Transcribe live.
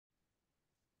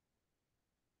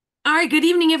right, good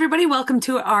evening, everybody. Welcome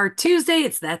to our Tuesday.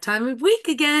 It's that time of week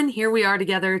again. Here we are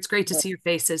together. It's great to see your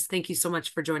faces. Thank you so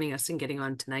much for joining us and getting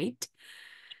on tonight.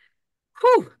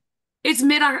 Whew. It's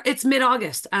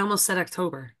mid-August. I almost said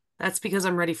October. That's because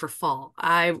I'm ready for fall.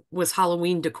 I was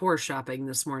Halloween decor shopping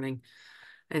this morning,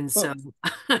 and so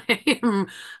Oh, I am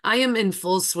I am in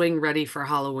full swing ready for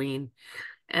Halloween.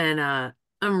 And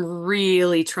I'm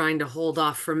really trying to hold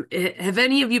off from have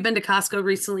any of you been to Costco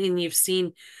recently and you've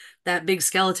seen that big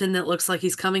skeleton that looks like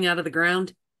he's coming out of the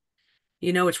ground?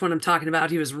 You know which one I'm talking about.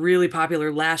 He was really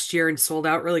popular last year and sold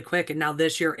out really quick, and now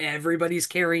this year everybody's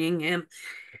carrying him.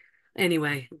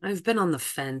 Anyway, I've been on the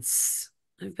fence.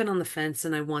 I've been on the fence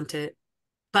and I want it.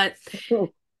 But oh.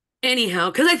 anyhow,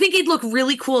 because I think he'd look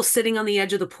really cool sitting on the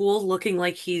edge of the pool, looking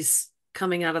like he's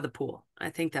coming out of the pool.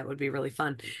 I think that would be really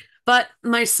fun. But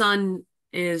my son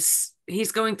he's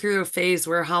going through a phase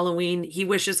where he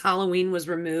wishes Halloween was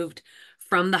removed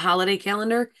from the holiday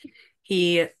calendar.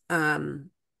 He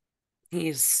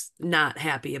he's not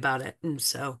happy about it. And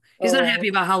so he's not happy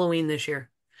Oh. about Halloween this year.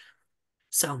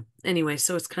 So anyway,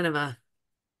 so it's kind of a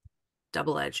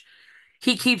double edge.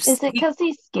 He keeps Is it he because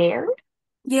he's scared?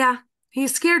 Yeah,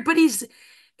 he's scared, but he's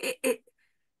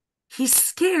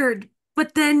scared,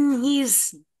 but then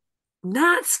he's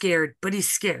not scared, but he's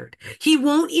scared. He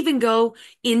won't even go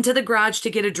into the garage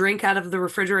to get a drink out of the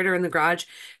refrigerator in the garage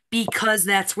because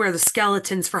that's where the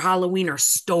skeletons for Halloween are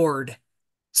stored.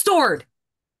 Stored.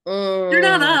 They're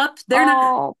not Mm. up. They're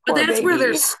not, Oh, but poor that's where they're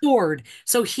baby. stored.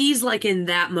 So he's like in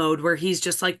that mode where he's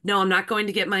just like, no, I'm not going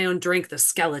to get my own drink. The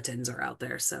skeletons are out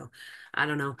there. So I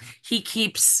don't know. He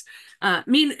keeps,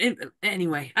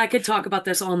 anyway, I could talk about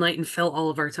this all night and fill all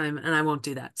of our time, and I won't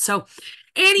do that. So,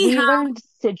 We anyhow, learned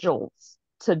sigils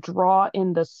to draw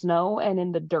in the snow and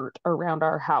in the dirt around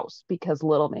our house because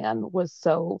little man was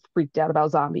so freaked out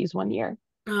about zombies one year.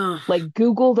 uh, Like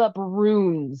Googled up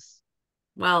runes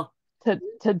well,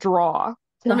 to draw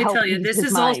let to me help tell you, ease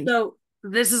his mind.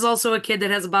 this is also a kid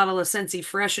that has a bottle of Scentsy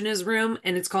Fresh in his room,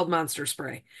 and it's called Monster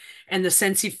Spray. And the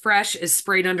Scentsy Fresh is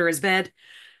sprayed under his bed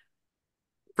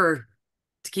for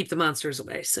to keep the monsters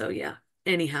away. So yeah.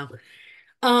 Anyhow.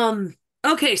 Um,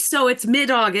 okay, so it's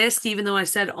mid-August, even though I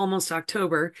said almost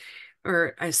October,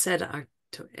 or I said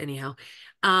October anyhow.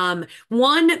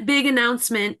 One big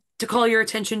announcement to call your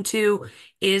attention to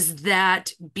is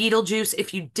that Beetlejuice,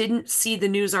 if you didn't see the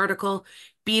news article,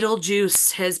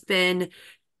 Beetlejuice has been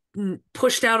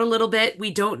pushed out a little bit.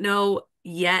 We don't know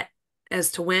yet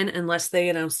as to when, unless they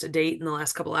announced a date in the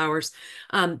last couple hours.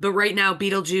 But right now,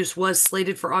 Beetlejuice was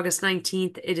slated for August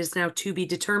 19th. It is now to be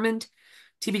determined,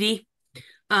 TBD.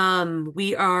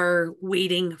 We are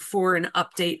waiting for an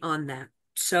update on that.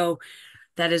 So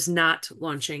that is not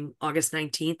launching August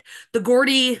 19th. The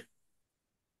Gordy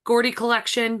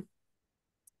collection,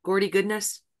 Gordy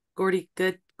goodness, Gordy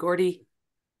good, Gordy,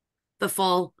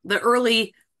 the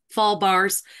early fall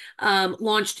bars,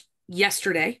 launched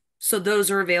yesterday. So those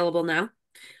are available now.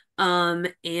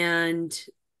 And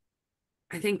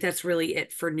I think that's really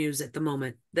it for news at the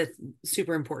moment. That's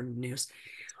super important news.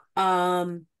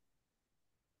 Um,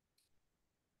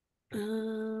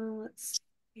 let's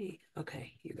see.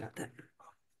 Okay, you got that.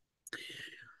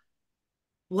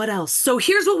 What else? So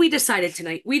here's what we decided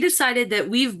tonight. We decided that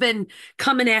we've been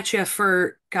coming at you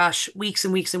for, gosh, weeks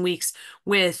and weeks and weeks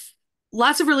with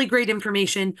lots of really great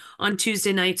information on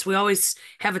Tuesday nights. We always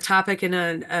have a topic and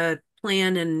a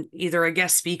plan and either a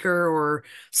guest speaker or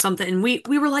something. And we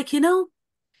were like,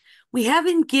 we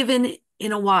haven't given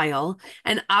in a while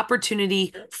an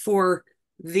opportunity for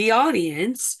the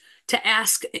audience to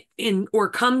ask in or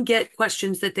come get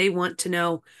questions that they want to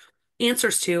know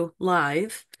answers to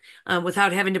live,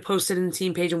 without having to post it in the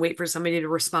team page and wait for somebody to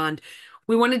respond.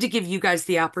 We wanted to give you guys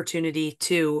the opportunity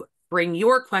to bring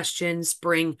your questions,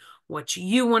 bring what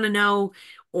you want to know,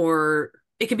 or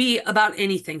it could be about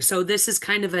anything. So this is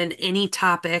kind of an any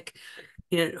topic.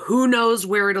 Who knows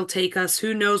where it'll take us?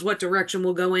 Who knows what direction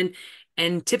we'll go in?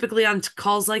 And typically on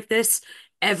calls like this,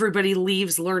 everybody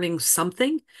leaves learning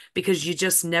something because you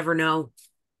just never know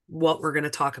what we're going to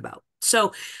talk about.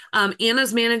 So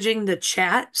Anna's managing the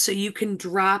chat, so you can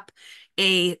drop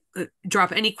any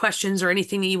questions or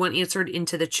anything that you want answered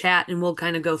into the chat, and we'll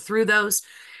kind of go through those.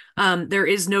 There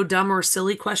is no dumb or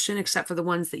silly question except for the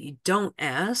ones that you don't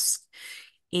ask.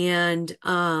 And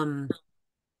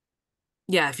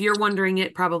yeah, if you're wondering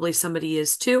it, probably somebody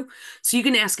is too. So you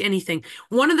can ask anything.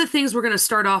 One of the things we're going to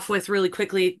start off with really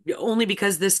quickly, only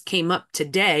because this came up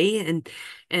today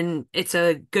and it's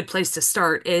a good place to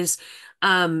start, is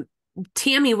um,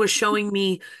 Tammy was showing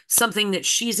me something that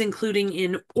she's including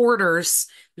in orders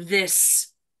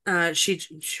this she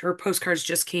her postcards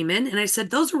just came in, and I said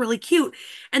those are really cute,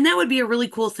 and that would be a really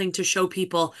cool thing to show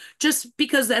people, just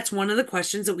because that's one of the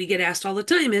questions that we get asked all the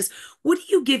time is, what do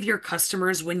you give your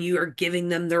customers when you are giving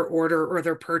them their order or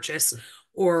their purchase,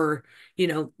 or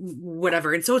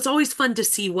whatever. And so it's always fun to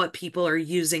see what people are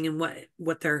using and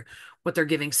what they're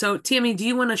giving. So Tammy, do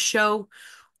you want to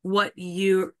what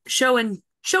you show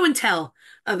and tell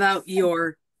about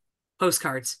your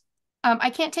postcards?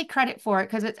 I can't take credit for it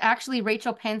because it's actually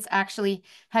Rachel Pence actually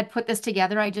had put this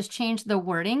together. I just changed the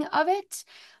wording of it.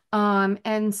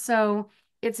 And so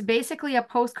it's basically a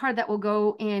postcard that will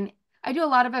go in. I do a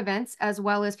lot of events as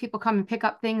well as people come and pick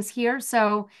up things here.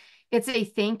 So it's a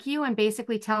thank you and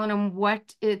basically telling them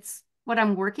what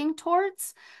I'm working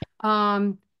towards.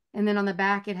 And then on the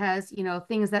back it has,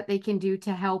 things that they can do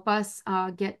to help us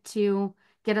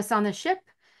get us on the ship.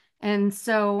 And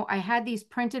so I had these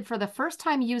printed for the first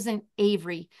time using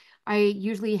Avery. I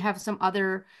usually have some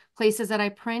other places that I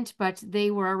print, but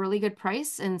they were a really good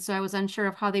price. And so I was unsure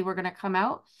of how they were going to come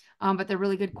out. But they're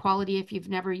really good quality if you've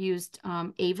never used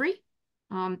Avery.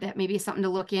 That may be something to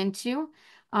look into.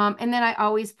 And then I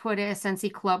always put a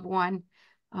Scentsy Club one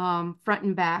front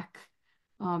and back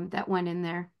that went in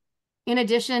there. In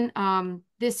addition,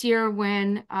 this year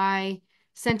when I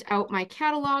sent out my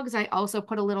catalogs, I also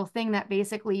put a little thing that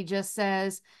basically just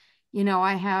says,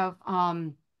 I have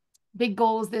big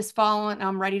goals this fall and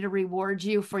I'm ready to reward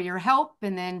you for your help,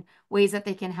 and then ways that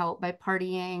they can help by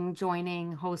partying,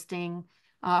 joining, hosting,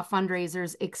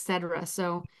 fundraisers, etc.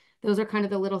 So those are kind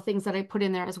of the little things that I put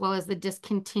in there, as well as the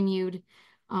discontinued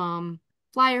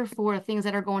flyer for things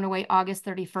that are going away August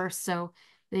 31st. So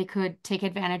they could take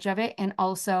advantage of it. And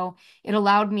also it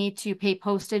allowed me to pay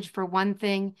postage for one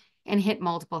thing and hit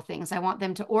multiple things. I want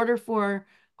them to order for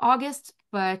August,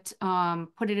 but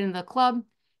put it in the club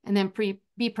and then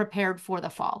be prepared for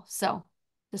the fall. So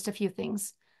just a few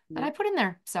things that I put in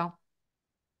there. So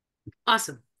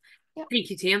Awesome. yeah. Thank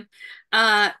you, Tam.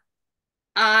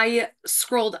 I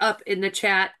scrolled up in the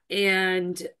chat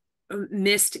and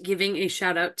missed giving a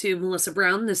shout out to Melissa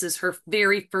Brown. This is her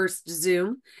very first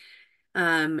Zoom.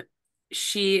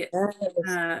 She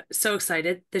so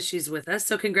excited that she's with us.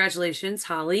 So congratulations,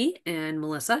 Holly and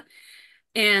Melissa.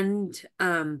 And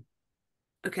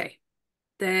okay.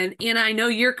 Then Anna, I know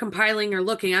you're compiling or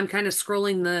looking. I'm kind of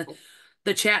scrolling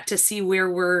the chat to see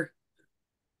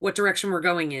what direction we're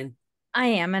going in. I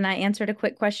am, and I answered a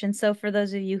quick question. So for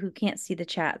those of you who can't see the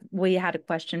chat, we had a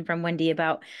question from Wendy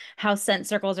about how scent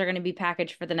circles are going to be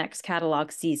packaged for the next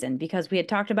catalog season, because we had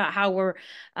talked about how we're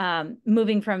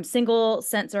moving from single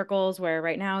scent circles, where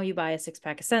right now you buy a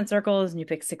 6-pack of scent circles and you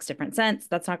pick 6 different scents.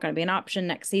 That's not going to be an option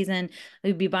next season.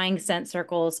 We'd be buying scent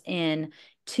circles in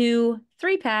 2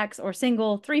 3-packs or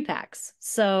single 3-packs.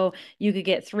 So you could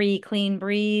get 3 Clean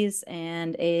Breeze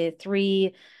and a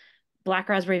 3 Black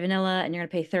Raspberry Vanilla, and you're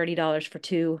going to pay $30 for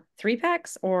 2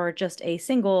 3-packs, or just a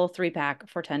single 3-pack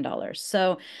for $10.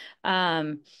 So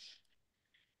the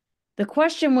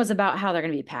question was about how they're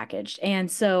going to be packaged. And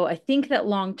so I think that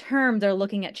long term, they're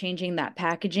looking at changing that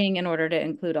packaging in order to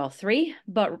include all 3.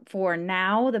 But for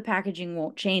now, the packaging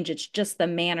won't change. It's just the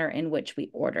manner in which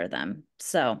we order them.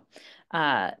 So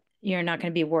you're not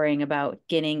going to be worrying about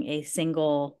getting a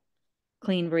single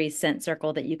Clean Breeze scent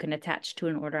circle that you can attach to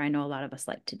an order. I know a lot of us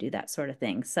like to do that sort of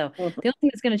thing. So the only thing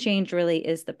that's going to change really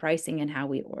is the pricing and how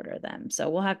we order them. So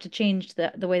we'll have to change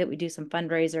the way that we do some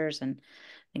fundraisers and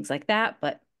things like that,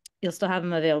 but you'll still have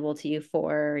them available to you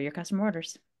for your custom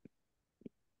orders.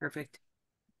 Perfect.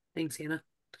 Thanks, Hannah.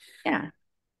 Yeah.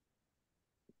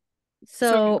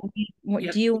 So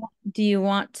yep. do you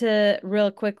want to real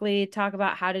quickly talk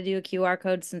about how to do a QR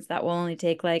code, since that will only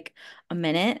take like a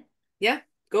minute? Yeah,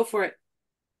 go for it.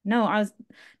 No, I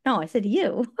said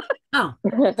you. Oh.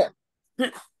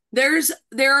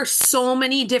 There are so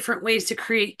many different ways to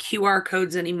create QR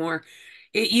codes anymore.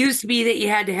 It used to be that you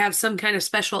had to have some kind of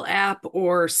special app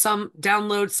or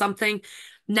download something.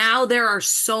 Now there are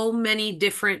so many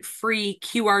different free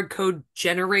QR code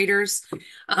generators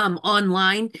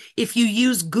online. If you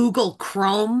use Google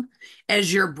Chrome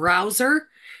as your browser,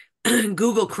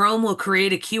 Google Chrome will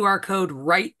create a QR code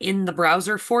right in the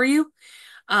browser for you.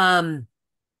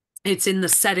 It's in the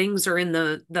settings or in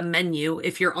the menu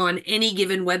if you're on any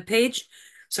given web page.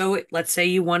 So let's say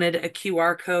you wanted a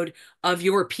QR code of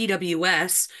your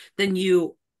PWS, then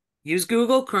you use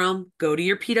Google Chrome, go to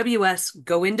your PWS,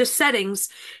 go into settings,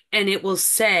 and it will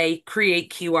say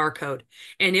create QR code.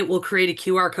 And it will create a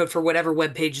QR code for whatever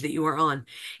web page that you are on.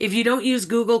 If you don't use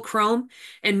Google Chrome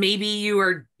and maybe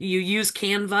you use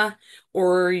Canva,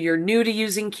 or you're new to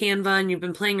using Canva and you've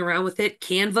been playing around with it,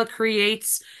 Canva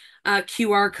creates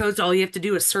QR codes. All you have to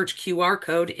do is search QR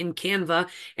code in Canva,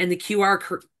 and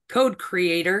the code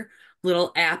creator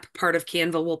little app part of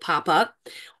Canva will pop up.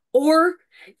 Or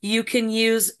you can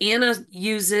use, Anna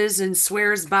uses and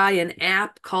swears by an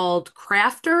app called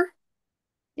Crafter.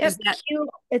 Yep.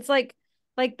 It's like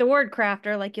the word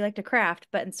crafter, like you like to craft,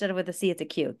 but instead of with a C, it's a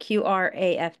Q.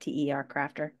 Crafter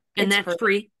crafter. And It's that's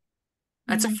free.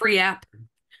 That's a Mhm. free app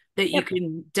that you Yep.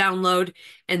 can download,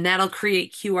 and that'll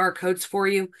create QR codes for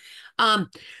you.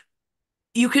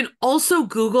 You can also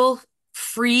Google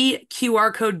free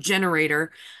QR code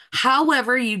generator.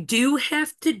 However, you do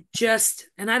have to just,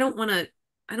 and I don't want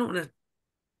to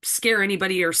scare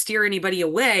anybody or steer anybody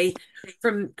away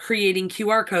from creating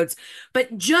QR codes,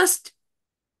 but just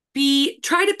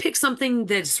try to pick something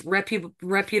that's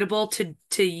reputable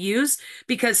to use,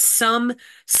 because some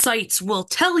sites will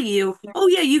tell you, oh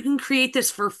yeah, you can create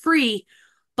this for free,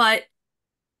 but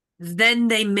then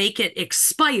they make it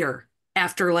expire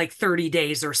after like 30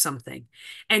 days or something.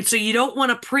 And so you don't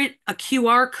want to print a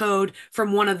QR code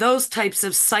from one of those types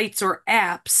of sites or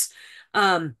apps,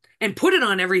 and put it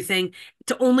on everything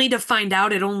to find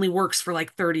out it only works for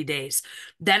like 30 days.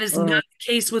 That is not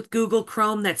the case with Google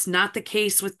Chrome. That's not the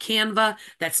case with Canva.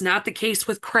 That's not the case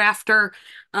with Crafter.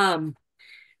 Um,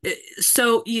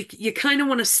 so you kind of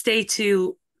want to stay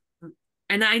to,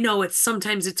 and I know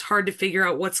sometimes it's hard to figure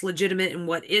out what's legitimate and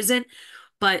what isn't,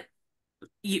 but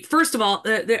first of all,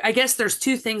 I guess there's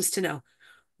two things to know.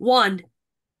 One,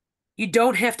 you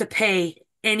don't have to pay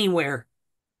anywhere.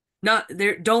 Not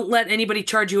there. Don't let anybody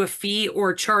charge you a fee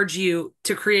or charge you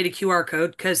to create a QR code,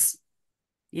 because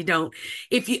you don't.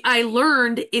 I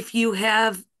learned if you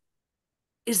have,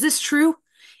 is this true?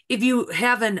 If you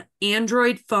have an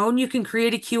Android phone, you can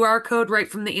create a QR code right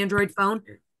from the Android phone.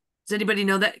 Does anybody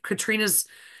know that? Katrina's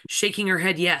shaking her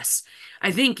head yes.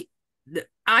 I think the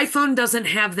iPhone doesn't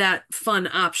have that fun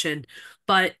option,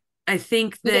 but I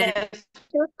think that Yes,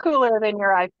 you're cooler than your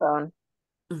iPhone.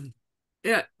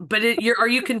 yeah, but are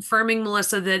you confirming,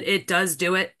 Melissa, that it does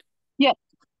do it? Yes,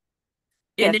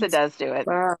 And yes, it it's does do it.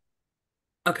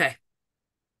 okay.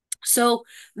 So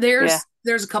Yeah.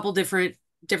 there's a couple different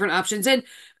options, and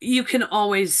you can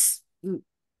always,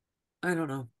 I don't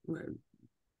know.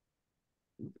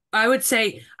 I would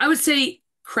say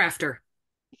Crafter.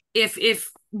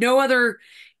 If no other,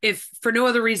 if for no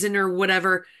other reason or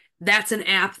whatever, that's an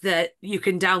app that you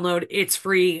can download. It's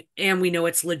free and we know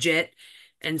it's legit.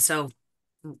 And so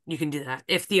you can do that.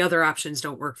 If the other options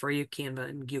don't work for you, Canva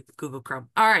and Google Chrome.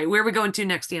 All right, where are we going to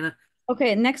next, Anna?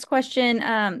 Okay, next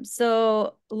question.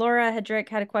 So Laura Hedrick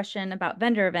had a question about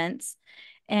vendor events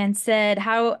and said,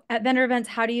 at vendor events,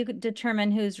 how do you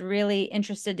determine who's really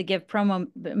interested to give promo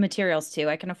materials to?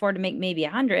 I can afford to make maybe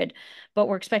 100, but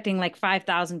we're expecting like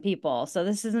 5,000 people. So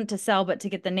this isn't to sell, but to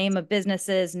get the name of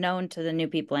businesses known to the new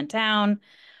people in town.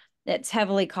 It's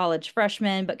heavily college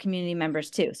freshmen, but community members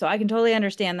too. So I can totally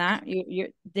understand that.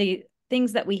 The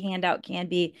things that we hand out can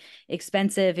be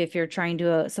expensive if you're trying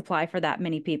to supply for that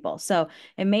many people. So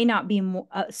it may not be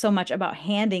so much about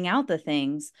handing out the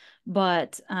things,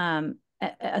 but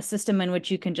a system in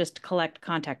which you can just collect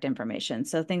contact information.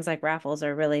 So things like raffles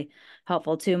are really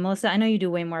helpful too. Melissa, I know you do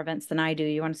way more events than I do.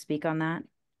 You want to speak on that?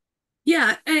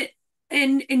 Yeah,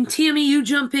 and Tammy, you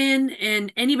jump in,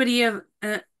 and anybody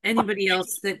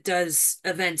else that does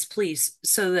events, please,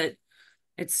 so that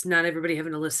it's not everybody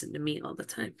having to listen to me all the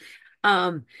time.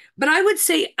 But I would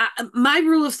say my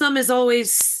rule of thumb is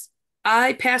always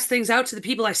I pass things out to the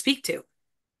people I speak to.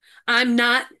 I'm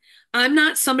not I'm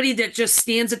not somebody that just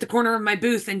stands at the corner of my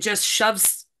booth and just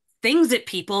shoves things at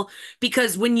people,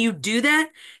 because when you do that,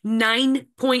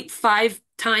 9.5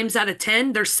 times out of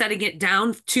 10, they're setting it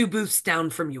down 2 booths down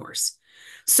from yours.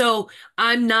 So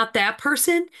I'm not that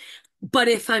person, but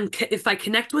if I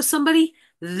connect with somebody,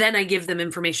 then I give them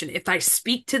information. If I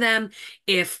speak to them,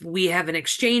 if we have an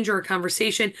exchange or a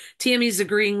conversation, Tammy's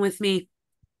agreeing with me.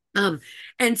 And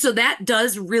so that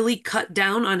does really cut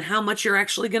down on how much you're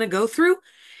actually going to go through.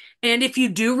 And if you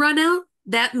do run out,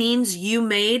 that means you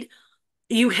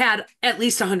had at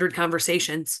least 100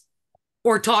 conversations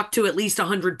or talked to at least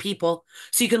 100 people.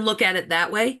 So you can look at it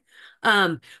that way.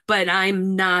 But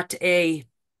I'm not a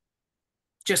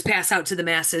just pass out to the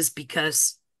masses,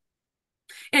 because,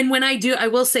 and when I do, I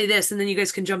will say this, and then you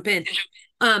guys can jump in.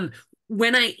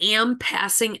 When I am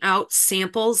passing out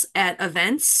samples at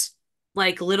events,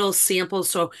 like little samples,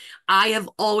 so I have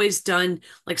always done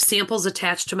like samples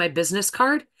attached to my business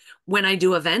card when I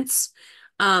do events.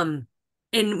 And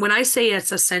when I say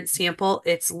it's a scent sample,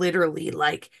 it's literally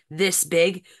like this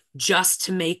big just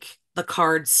to make the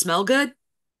card smell good.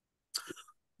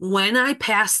 When I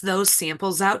pass those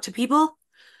samples out to people,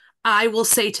 I will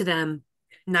say to them,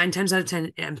 9 times out of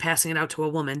 10, I'm passing it out to a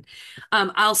woman.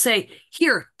 I'll say,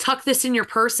 here, tuck this in your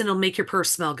purse and it'll make your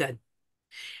purse smell good.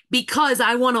 Because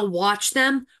I want to watch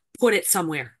them put it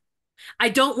somewhere. I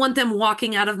don't want them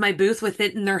walking out of my booth with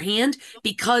it in their hand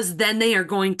because then they are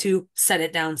going to set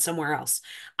it down somewhere else.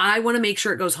 I want to make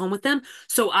sure it goes home with them.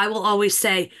 So I will always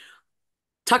say,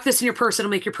 tuck this in your purse, it'll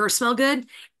make your purse smell good.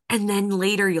 And then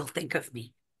later you'll think of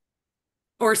me.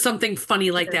 Or something funny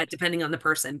like that, depending on the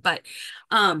person. But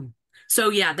so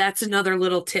yeah, that's another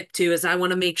little tip too, is I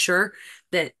want to make sure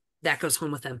that that goes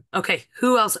home with them. Okay,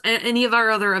 who else? Any of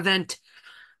our other event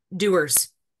doers?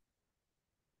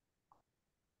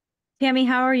 Tammy,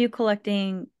 how are you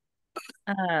collecting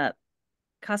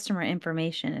customer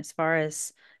information as far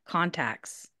as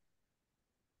contacts?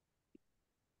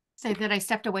 Say that I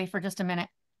stepped away for just a minute.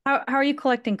 How are you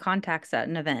collecting contacts at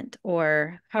an event,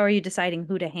 or how are you deciding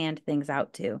who to hand things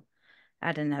out to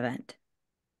at an event?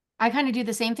 I kind of do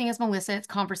the same thing as Melissa. It's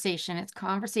conversation. It's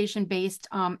conversation based.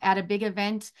 At a big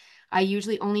event, I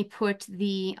usually only put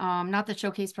the, not the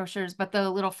showcase brochures, but the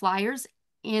little flyers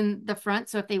in the front.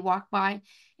 So if they walk by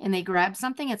and they grab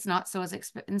something, it's not so as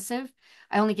expensive.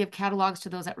 I only give catalogs to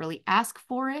those that really ask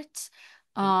for it,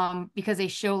 because they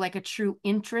show like a true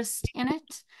interest in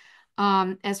it.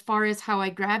 As far as how I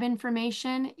grab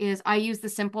information is I use the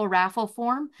simple raffle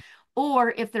form, or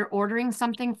if they're ordering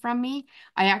something from me,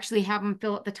 I actually have them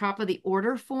fill at the top of the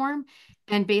order form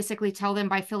and basically tell them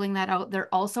by filling that out,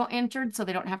 they're also entered, so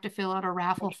they don't have to fill out a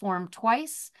raffle form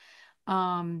twice.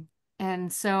 And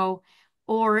so,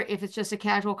 or if it's just a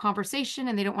casual conversation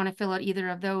and they don't want to fill out either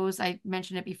of those, I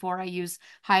mentioned it before, I use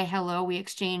hi, hello, we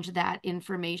exchange that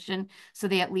information so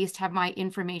they at least have my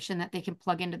information that they can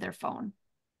plug into their phone.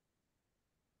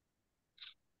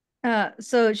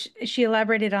 So she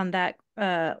elaborated on that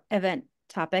event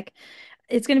topic.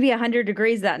 It's going to be 100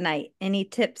 degrees that night. Any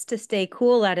tips to stay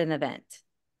cool at an event?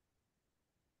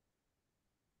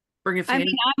 Bring a I fan.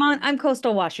 mean, I'm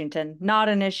coastal Washington, not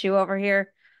an issue over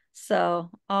here.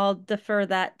 So I'll defer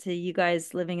that to you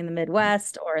guys living in the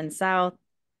Midwest or in the South.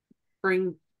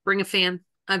 Bring a fan.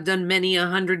 I've done many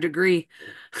 100-degree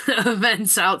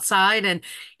events outside, and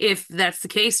if that's the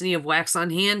case and you have wax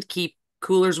on hand, keep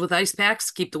coolers with ice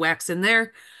packs, keep the wax in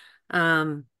there.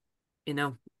 Um, you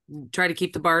know, try to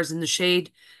keep the bars in the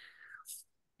shade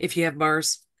if you have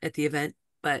bars at the event.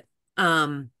 But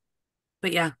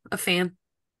yeah, a fan.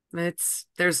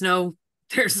 There's no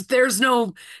there's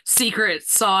no secret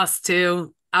sauce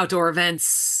to outdoor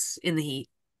events in the heat.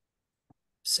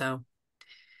 So,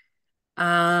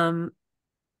 um,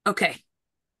 okay.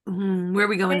 Where are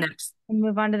we going Okay, next?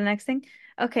 move on to the next thing.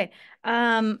 Okay.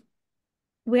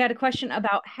 We had a question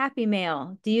about Happy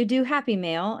Mail. Do you do Happy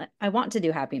Mail? I want to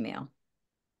do Happy Mail.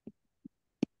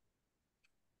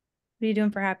 What are you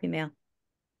doing for Happy Mail?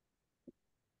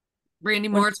 Brandy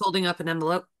What, Moore's holding up an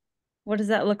envelope. what does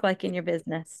that look like in your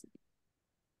business?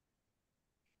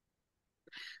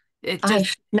 It I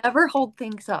just never hold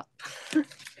things up.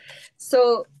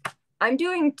 So I'm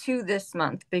doing 2 this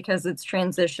month because it's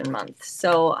transition month.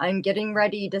 So I'm getting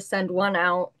ready to send one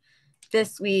out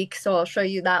this week. So I'll show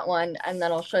you that one. And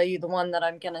then I'll show you the one that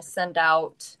I'm going to send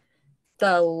out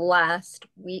the last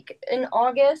week in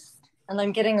August. And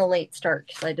I'm getting a late start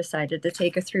because I decided to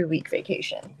take a 3-week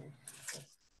vacation.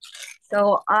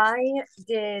 So I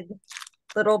did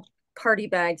little party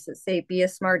bags that say be a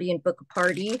smarty and book a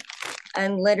party,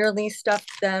 and literally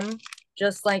stuffed them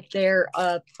just like they're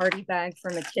a party bag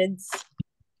from a kid's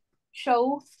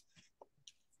show.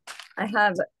 I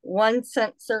have 1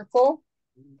 scent circle,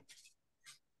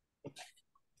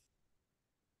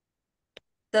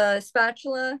 the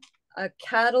spatula, a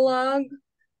catalog.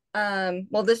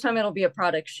 Well, this time it'll be a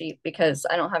product sheet because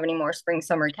I don't have any more spring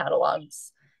summer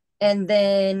catalogs. And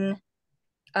then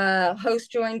a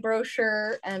host join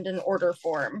brochure and an order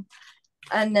form.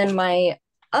 And then my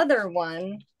other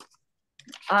one,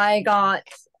 I got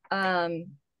an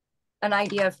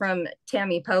idea from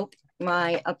Tammy Pope,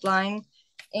 my upline,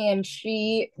 and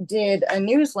she did a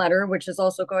newsletter, which is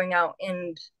also going out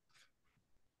in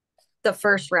the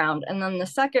first round. And then the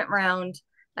second round,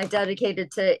 I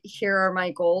dedicated to here are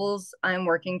my goals I'm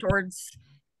working towards.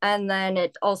 And then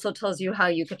it also tells you how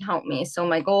you can help me. So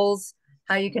my goals,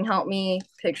 how you can help me,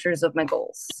 pictures of my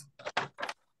goals.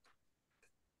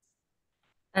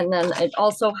 And then it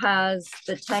also has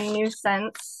the 10 new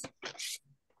scents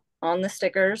on the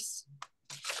stickers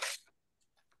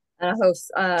and a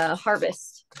host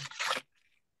harvest.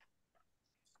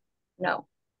 No,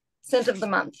 scent of the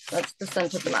month. That's the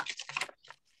scent of the month.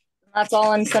 That's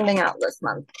all I'm sending out this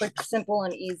month. Quick, simple,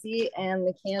 and easy. And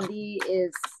the candy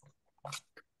is,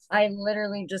 I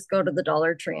literally just go to the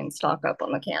Dollar Tree and stock up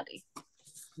on the candy.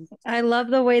 I love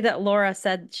the way that Laura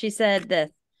said, she said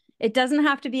this. It doesn't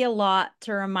have to be a lot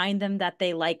to remind them that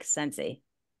they like Scentsy.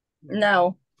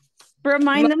 No.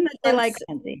 Remind Most them that they like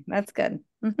months, Scentsy. That's good.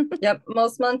 yep,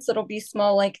 most months it'll be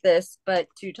small like this, but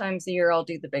 2 times a year I'll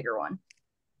do the bigger one.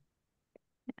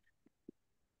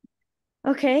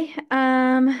 Okay.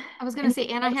 I was gonna say,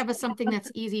 and I have something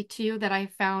that's easy too that I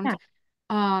found.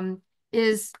 Um,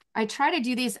 is I try to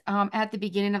do these at the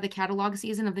beginning of the catalog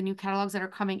season of the new catalogs that are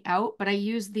coming out, but I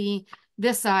use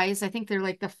this size. I think they're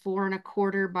like the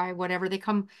 4¼ by whatever. They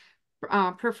come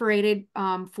perforated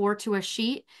 4 to a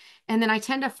sheet. And then I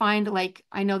tend to find, like,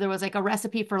 I know there was like a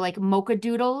recipe for like mocha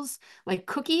doodles, like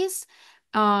cookies.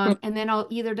 And then I'll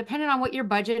either, depending on what your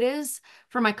budget is,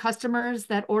 for my customers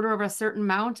that order over a certain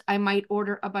amount, I might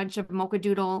order a bunch of mocha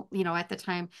doodle, at the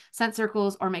time, scent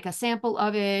circles, or make a sample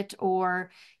of it,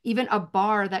 or even a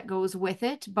bar that goes with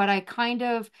it. But I kind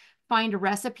of find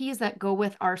recipes that go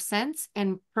with our scents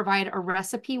and provide a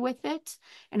recipe with it.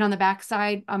 And on the back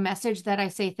side, a message that I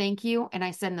say thank you, and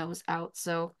I send those out.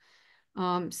 So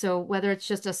whether it's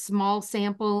just a small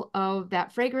sample of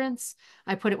that fragrance,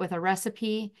 I put it with a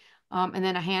recipe, and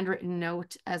then a handwritten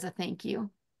note as a thank you.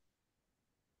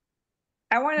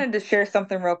 I wanted to share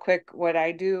something real quick, what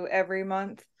I do every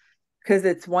month, because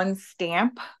it's one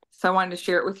stamp. So I wanted to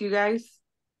share it with you guys.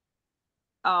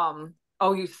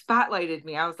 Oh, you spotlighted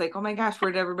me. I was like, oh my gosh,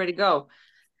 where did everybody go?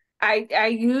 I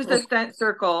used a scent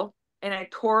circle and I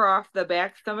tore off the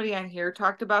back. Somebody on here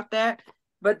talked about that.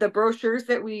 But the brochures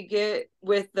that we get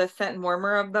with the scent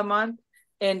warmer of the month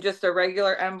and just a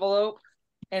regular envelope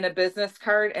and a business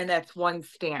card, and that's one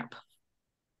stamp.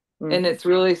 And it's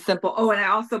really simple. Oh, and I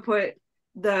also put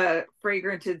the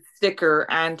fragranted sticker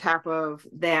on top of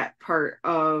that part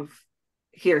of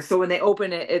here. So when they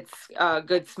open it, it's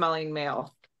good smelling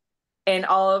mail. And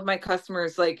all of my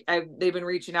customers, like, they've been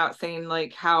reaching out saying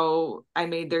like how I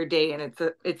made their day, and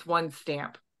it's one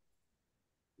stamp.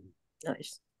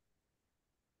 Nice.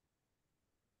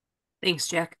 Thanks,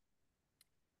 Jack.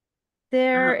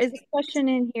 There is a question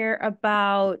in here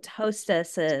about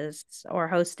hostesses or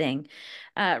hosting.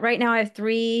 Right now I have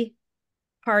 3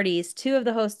 parties. 2 of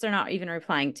the hosts are not even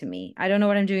replying to me. I don't know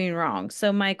what I'm doing wrong.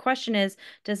 So my question is,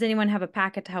 does anyone have a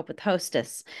packet to help with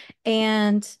hostess?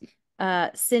 And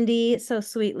Cindy so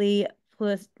sweetly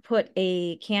put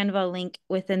a Canva link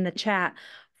within the chat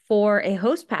for a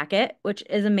host packet, which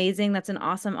is amazing. That's an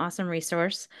awesome, awesome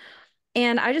resource.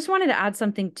 And I just wanted to add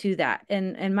something to that.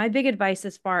 And my big advice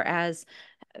as far as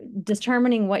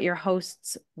determining what your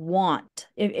hosts want.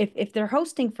 If they're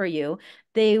hosting for you,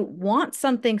 they want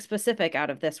something specific out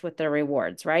of this with their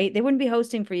rewards, right? They wouldn't be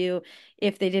hosting for you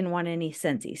if they didn't want any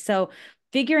Scentsy. So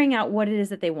figuring out what it is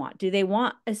that they want. Do they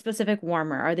want a specific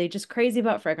warmer? Are they just crazy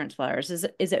about fragrance flowers?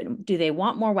 Do they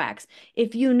want more wax?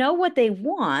 If you know what they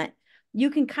want, you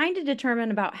can kind of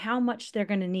determine about how much they're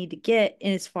going to need to get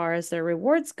as far as their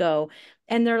rewards go.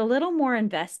 And they're a little more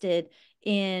invested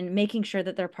in making sure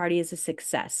that their party is a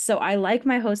success. So I like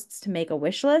my hosts to make a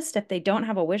wish list. If they don't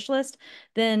have a wish list,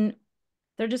 then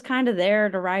they're just kind of there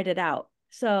to ride it out.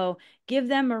 So give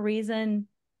them a reason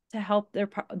to help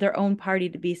their own party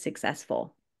to be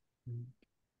successful.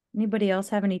 Anybody else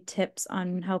have any tips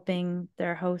on helping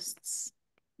their hosts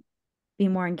be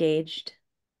more engaged?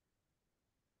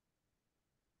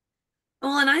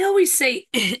 Well, and I always say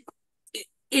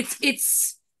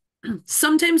it's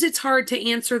sometimes it's hard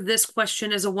to answer this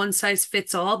question as a one size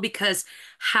fits all, because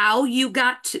how you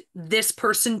got this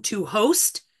person to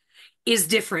host is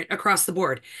different across the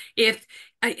board. If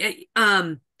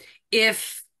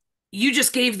if you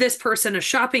just gave this person a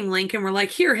shopping link and were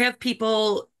like, here, have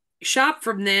people shop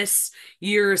from this,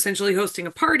 you're essentially hosting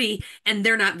a party, and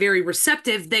they're not very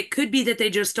receptive. That could be that they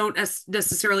just don't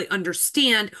necessarily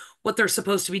understand what they're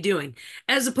supposed to be doing.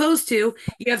 As opposed to,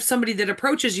 you have somebody that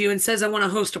approaches you and says, I want to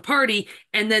host a party,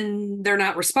 and then they're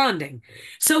not responding.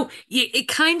 So it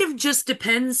kind of just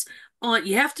depends on,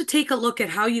 you have to take a look at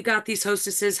how you got these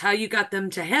hostesses, how you got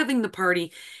them to having the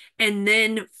party, and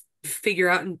then figure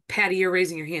out, and Patty, you're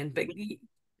raising your hand, but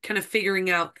kind of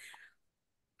figuring out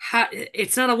how,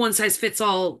 it's not a one size fits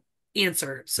all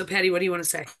answer. So Patty, what do you want to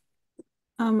say?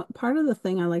 Part of the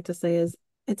thing I like to say is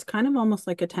it's kind of almost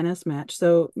like a tennis match.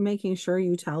 So making sure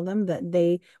you tell them that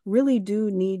they really do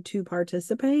need to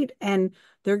participate, and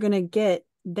they're going to get,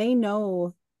 they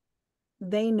know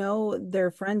their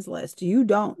friends list. You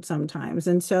don't sometimes.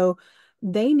 And so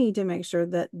they need to make sure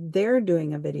that they're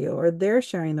doing a video, or they're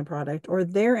sharing the product, or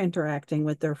they're interacting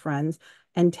with their friends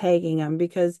and tagging them,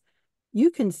 because you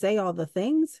can say all the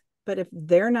things, but if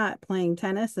they're not playing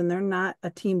tennis and they're not a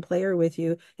team player with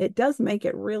you, it does make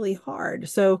it really hard.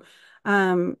 So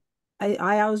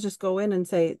I always just go in and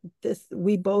say, this,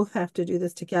 we both have to do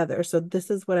this together. So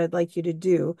this is what I'd like you to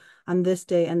do on this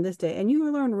day and this day. And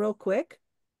you learn real quick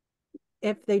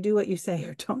if they do what you say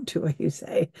or don't do what you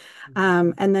say.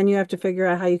 And then you have to figure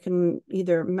out how you can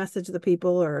either message the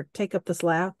people or take up the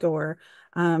slack or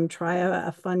try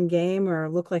a fun game or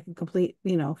look like a complete,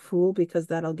 fool, because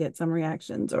that'll get some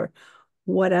reactions or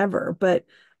whatever. But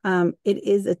it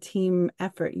is a team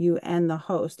effort, you and the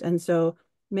host. And so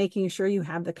making sure you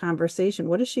have the conversation.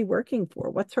 What is she working for?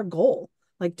 What's her goal?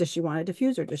 Like, does she want a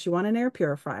diffuser? Does she want an air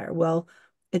purifier? Well,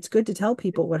 it's good to tell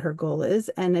people what her goal is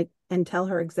and tell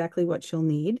her exactly what she'll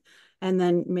need. And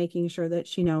then making sure that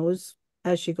she knows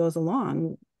as she goes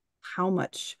along how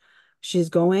much she's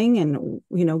going and,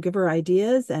 give her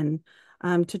ideas and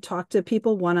to talk to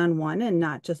people one-on-one and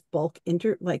not just bulk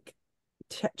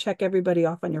check everybody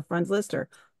off on your friends list or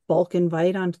bulk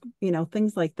invite on,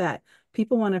 things like that.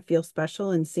 People want to feel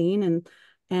special and seen,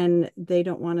 and they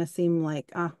don't want to seem like,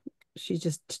 she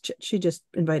just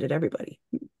invited everybody.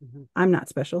 I'm not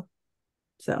special.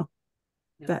 So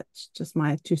that's just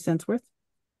my 2 cents worth.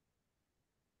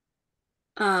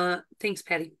 Thanks,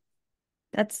 Patty.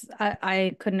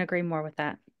 I couldn't agree more with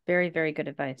that. Very, very good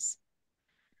advice.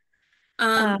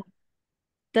 The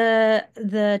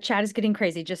chat is getting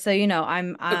crazy, just so you know.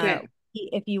 I'm okay.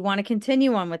 If you want to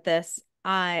continue on with this,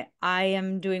 I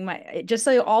am doing my, just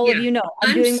so all of you know,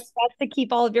 I'm doing my best to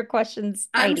keep all of your questions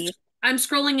tidy. I'm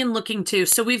scrolling and looking too.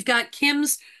 So we've got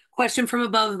Kim's question from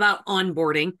above about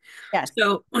onboarding. Yes.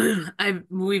 So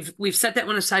we've set that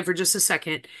one aside for just a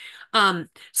second.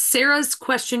 Sarah's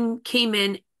question came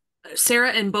in.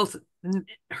 Sarah and both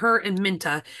her and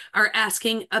Minta are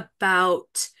asking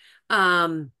about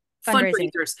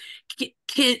fundraisers.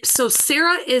 So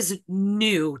Sarah is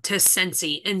new to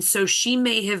Scentsy, and so she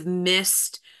may have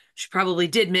missed, she probably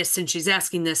did miss since she's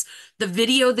asking this, the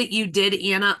video that you did,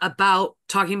 Anna, about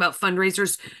talking about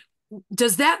fundraisers.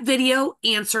 Does that video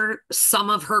answer some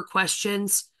of her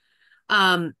questions?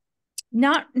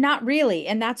 Not really,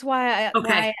 and that's why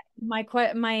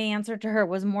my answer to her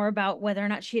was more about whether or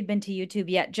not she had been to YouTube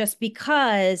yet, just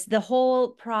because the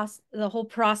whole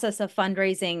process of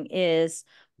fundraising is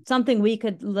something we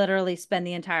could literally spend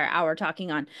the entire hour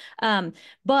talking on.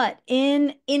 But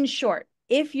in short,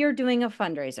 if you're doing a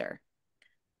fundraiser,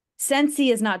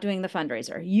 Scentsy is not doing the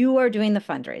fundraiser. You are doing the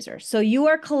fundraiser. So you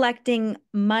are collecting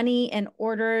money and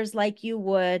orders like you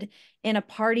would in a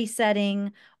party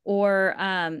setting, or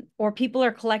people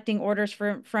are collecting orders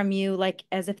from you, like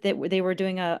as if they were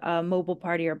doing a mobile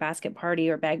party or basket party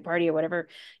or bag party or whatever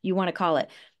you want to call it.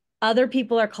 Other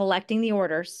people are collecting the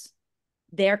orders.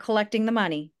 They're collecting the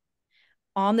money.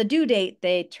 On the due date,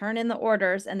 they turn in the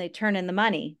orders and they turn in the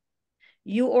money.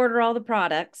 You order all the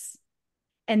products.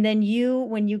 And then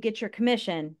when you get your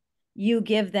commission, you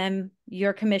give them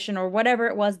your commission or whatever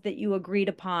it was that you agreed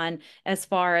upon, as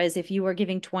far as if you were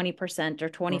giving 20% or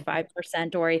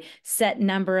 25% or a set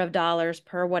number of dollars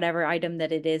per whatever item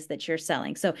that it is that you're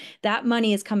selling. So that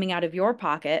money is coming out of your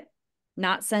pocket,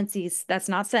 not Scentsy's. That's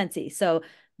not Scentsy. So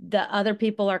the other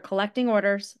people are collecting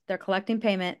orders, they're collecting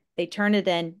payment, they turn it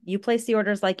in, you place the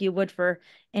orders like you would for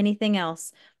anything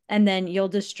else. And then you'll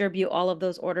distribute all of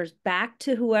those orders back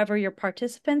to whoever your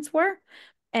participants were,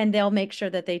 and they'll make sure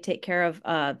that they take care of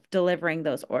delivering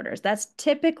those orders. That's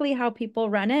typically how people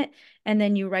run it. And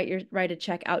then you write a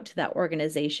check out to that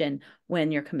organization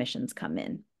when your commissions come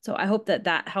in. So I hope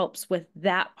that helps with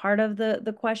that part of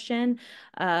the question.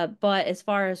 But as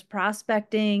far as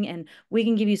prospecting, and we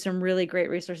can give you some really great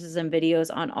resources and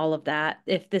videos on all of that,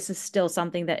 if this is still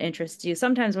something that interests you.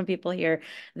 Sometimes when people hear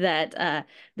that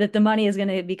the money is going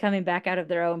to be coming back out of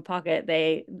their own pocket,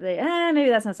 they maybe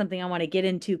that's not something I want to get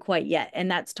into quite yet. And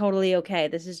that's totally okay.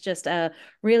 This is just a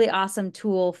really awesome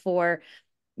tool for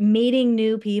meeting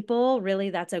new people. Really,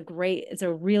 it's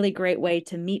a really great way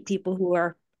to meet people who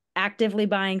are actively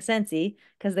buying Scentsy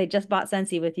because they just bought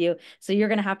Scentsy with you. So you're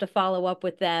going to have to follow up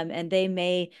with them, and they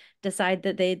may decide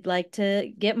that they'd like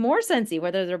to get more Scentsy,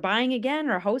 whether they're buying again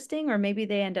or hosting, or maybe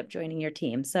they end up joining your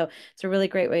team. So it's a really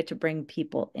great way to bring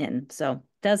people in. So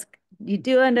you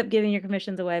do end up giving your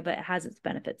commissions away, but it has its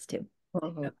benefits too.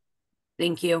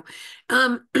 Thank you.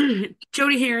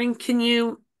 Jody Herring,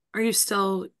 are you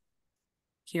still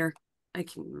here? I'm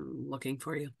looking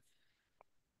for you.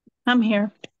 I'm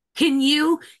here. Can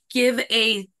you give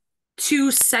a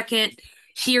 2-second,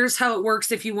 here's how it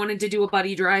works if you wanted to do a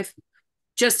buddy drive?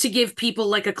 Just to give people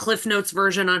like a Cliff Notes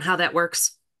version on how that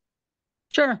works.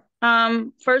 Sure.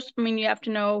 First, you have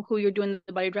to know who you're doing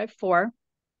the buddy drive for,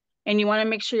 and you want to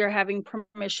make sure you're having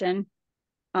permission.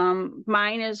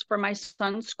 Mine is for my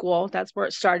son's school. That's where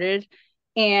it started.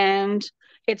 And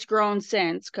it's grown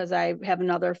since, because I have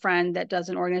another friend that does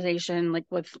an organization like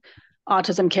with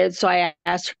autism kids. So I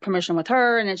asked permission with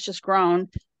her, and it's just grown.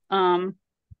 And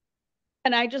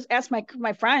I just asked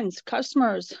my friends,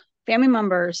 customers, family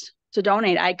members to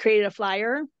donate. I created a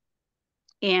flyer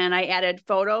and I added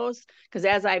photos, because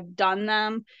as I've done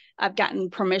them, I've gotten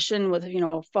permission with,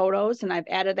 photos, and I've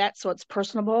added that so it's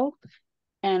personable.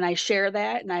 And I share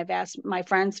that, and I've asked my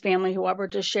friends, family, whoever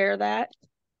to share that.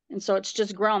 And so it's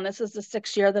just grown. This is the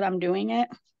 6th year that I'm doing it.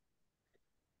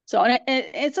 So and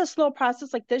it's a slow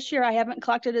process. Like this year, I haven't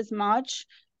collected as much,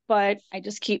 but I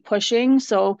just keep pushing.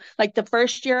 So like the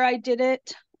first year I did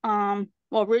it,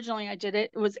 originally I did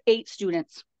it, it was 8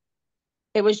 students.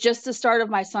 It was just the start of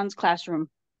my son's classroom.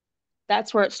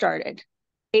 That's where it started.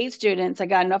 8 students. I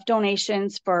got enough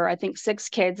donations for, I think, 6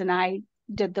 kids, and I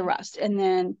did the rest. And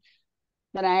then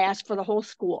I asked for the whole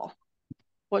school,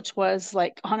 which was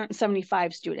like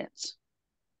 175 students.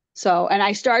 So, and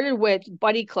I started with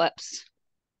buddy clips.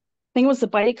 I think it was the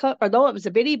buddy clip, or though it was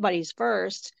the bitty buddies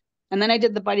first. And then I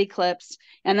did the buddy clips.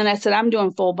 And then I said, I'm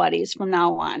doing full buddies from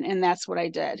now on. And that's what I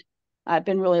did. I've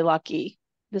been really lucky.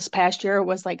 This past year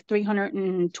was like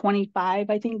 325,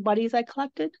 I think, buddies I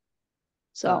collected.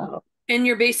 So. And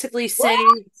you're basically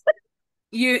saying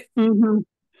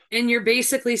and you're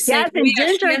basically saying, yes,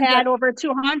 and Ginger had over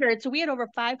 200. So we had over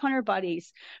 500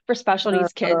 buddies for special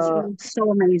needs kids. It was so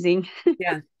amazing.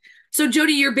 Yeah. So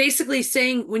Jody, you're basically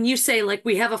saying, when you say like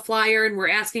we have a flyer and we're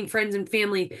asking friends and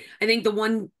family, I think the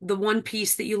one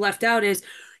piece that you left out is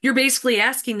you're basically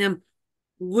asking them,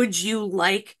 would you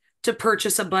like to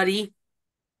purchase a buddy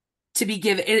to be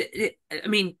given? I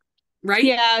mean, right?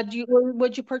 Yeah.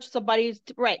 Would you purchase a buddy?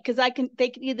 Right. Because they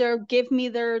can either give me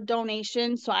their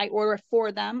donation, so I order it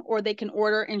for them, or they can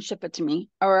order and ship it to me,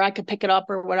 or I could pick it up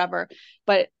or whatever.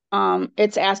 But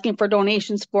it's asking for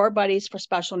donations for buddies for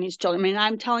special needs children. I mean,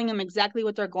 I'm telling them exactly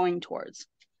what they're going towards.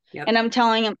 Yep. And I'm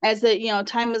telling them, as the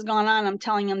time has gone on, I'm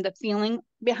telling them the feeling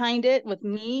behind it with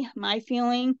me, my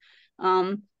feeling,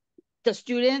 the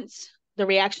students, the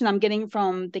reaction I'm getting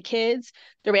from the kids,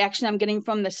 the reaction I'm getting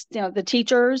from the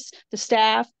teachers, the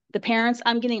staff, the parents.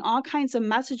 I'm getting all kinds of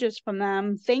messages from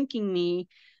them thanking me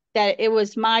that it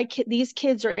was these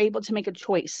kids are able to make a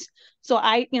choice. So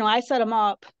I set them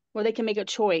up where they can make a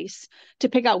choice to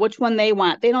pick out which one they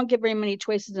want. They don't get very many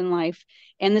choices in life,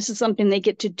 and this is something they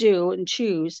get to do and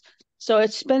choose. So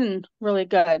it's been really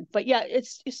good. But yeah,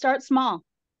 you start small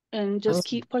and just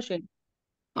keep pushing.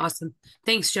 Awesome.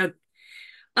 Thanks, Joe.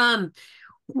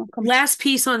 Last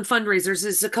piece on fundraisers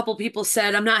is a couple people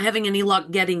said, I'm not having any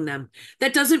luck getting them.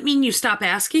 That doesn't mean you stop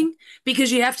asking,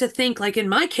 because you have to think, like in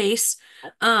my case,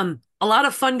 a lot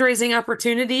of fundraising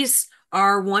opportunities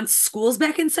are once school's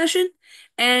back in session,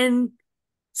 and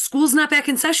school's not back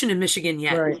in session in Michigan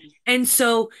yet. Right. And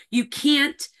so you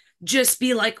can't just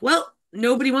be like, well,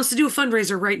 nobody wants to do a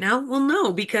fundraiser right now. Well,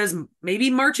 no, because maybe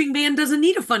marching band doesn't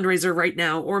need a fundraiser right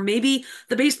now, or maybe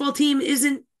the baseball team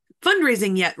isn't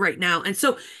fundraising yet right now. And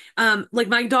so like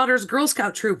my daughter's Girl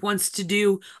Scout troop wants to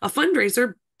do a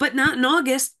fundraiser, but not in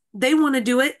August. They want to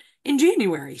do it in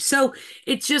January. So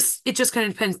it just kind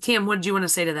of depends. Tam, what did you want to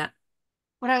say to that?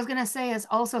 What I was going to say is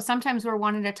also sometimes we're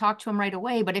wanting to talk to them right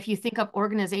away, but if you think of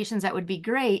organizations that would be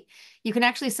great, you can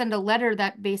actually send a letter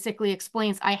that basically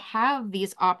explains, I have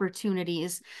these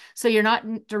opportunities. So you're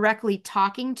not directly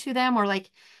talking to them, or like,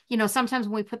 sometimes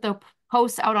when we put the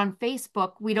posts out on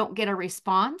Facebook, we don't get a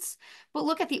response, but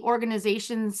look at the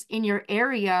organizations in your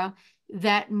area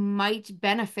that might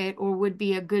benefit or would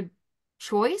be a good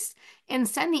choice, and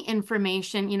send the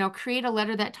information, create a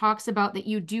letter that talks about that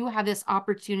you do have this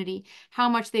opportunity, how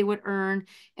much they would earn,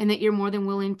 and that you're more than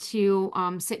willing to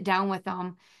sit down with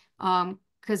them.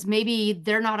 Because maybe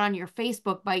they're not on your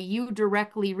Facebook. By you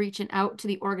directly reaching out to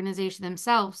the organization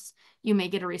themselves, you may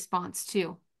get a response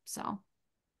too. So.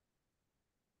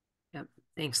 Yep.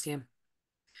 Thanks, Tam.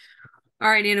 All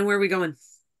right, Anna, where are we going?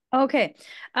 Okay.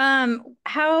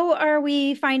 How are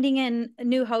we finding in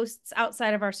new hosts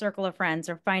outside of our circle of friends,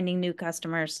 or finding new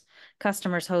customers,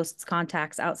 hosts,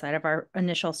 contacts outside of our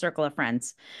initial circle of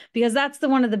friends? Because that's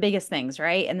one of the biggest things,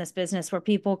 right? In this business, where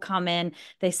people come in,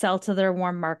 they sell to their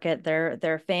warm market,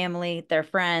 their family, their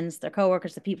friends, their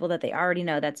coworkers, the people that they already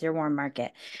know. That's your warm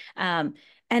market. And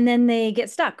then they get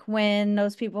stuck when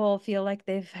those people feel like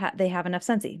they have enough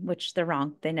Scentsy, which they're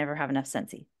wrong. They never have enough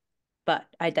Scentsy. But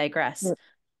I digress. Yeah.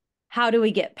 How do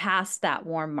we get past that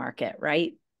warm market,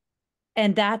 right?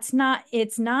 And it's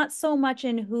not so much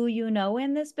in who you know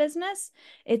in this business,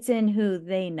 it's in who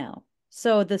they know.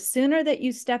 So the sooner that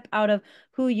you step out of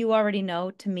who you already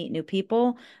know to meet new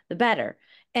people, the better.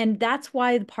 And that's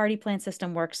why the party plan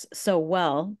system works so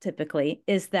well, typically,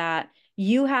 is that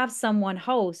you have someone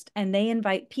host and they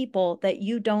invite people that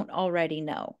you don't already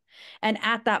know. And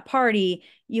at that party,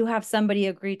 you have somebody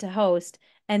agree to host,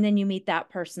 and then you meet that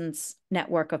person's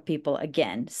network of people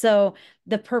again. So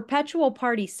the perpetual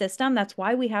party system, that's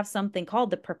why we have something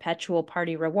called the perpetual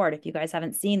party reward. If you guys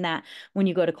haven't seen that, when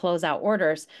you go to close out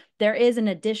orders, there is an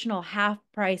additional half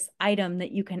price item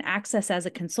that you can access as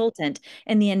a consultant.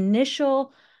 And the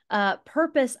initial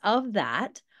purpose of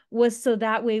that was so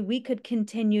that way we could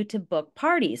continue to book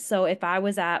parties. So if I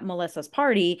was at Melissa's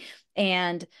party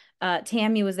and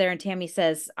Tammy was there and Tammy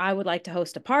says, I would like to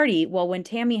host a party. Well, when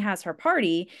Tammy has her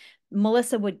party,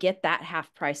 Melissa would get that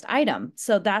half priced item.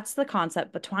 So that's the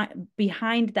concept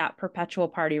behind that perpetual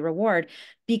party reward,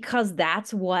 because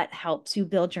that's what helps you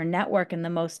build your network in the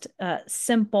most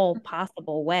simple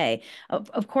possible way.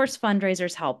 Of course,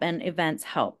 fundraisers help and events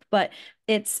help, but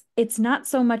it's not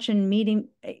so much in meeting.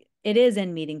 It is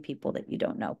in meeting people that you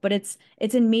don't know, but it's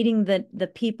in meeting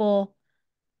the people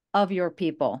of your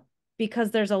people,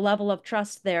 because there's a level of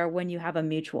trust there when you have a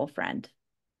mutual friend.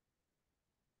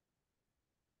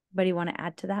 Anybody want to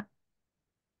add to that?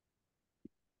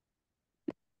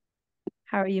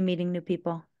 How are you meeting new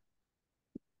people?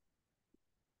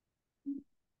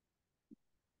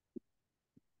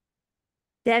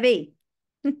 Debbie.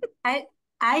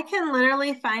 I can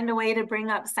literally find a way to bring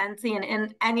up Scentsy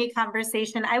in any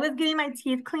conversation. I was getting my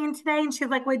teeth cleaned today and she's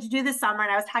like, what'd you do this summer?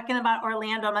 And I was talking about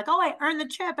Orlando. I'm like, oh, I earned the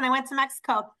trip and I went to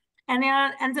Mexico. And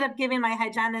I ended up giving my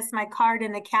hygienist my card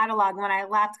in the catalog when I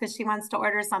left because she wants to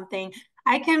order something.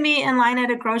 I can be in line at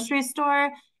a grocery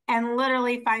store and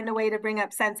literally find a way to bring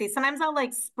up Scentsy. Sometimes I'll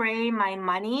like spray my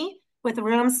money with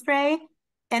room spray.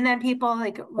 And then people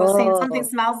like will say something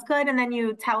smells good. And then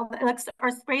you tell, like,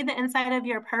 or spray the inside of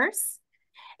your purse.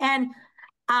 And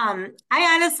I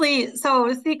honestly,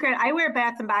 so secret, I wear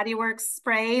Bath and Body Works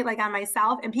spray like on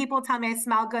myself, and people tell me I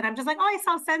smell good. I'm just like, oh, I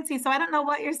smell Scentsy, so I don't know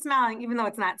what you're smelling, even though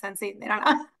it's not Scentsy. They don't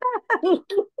know.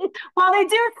 Well, they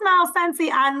do smell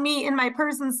Scentsy on me in my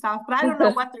purse and stuff, but I don't know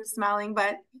what they're smelling.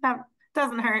 But that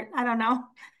doesn't hurt. I don't know.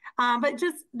 But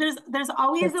just there's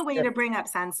always a way to bring up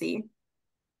Scentsy.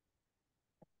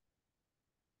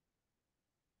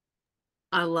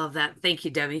 I love that. Thank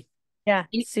you, Debbie. Yeah,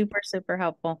 super, super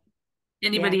helpful.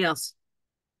 Anybody else?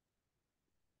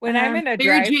 When I'm in a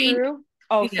Mary Jane. drive-through,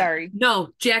 oh, sorry. No,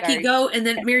 Jackie, Sorry. go. And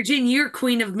then Mary Jane, you're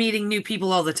queen of meeting new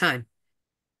people all the time.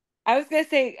 I was gonna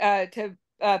say to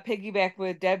piggyback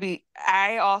with Debbie,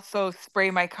 I also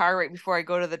spray my car right before I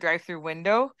go to the drive-through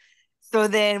window. So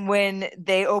then when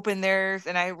they open theirs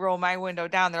and I roll my window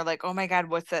down, they're like, oh my God,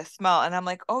 what's that smell? And I'm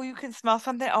like, oh, you can smell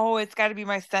something? Oh, it's got to be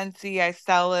my Scentsy. I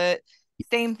sell it.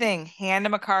 Same thing. Hand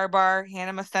them a car bar, hand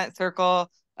them a scent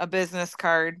circle, a business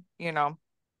card, you know.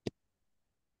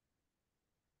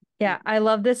 Yeah, I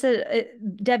love this.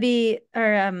 Debbie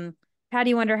or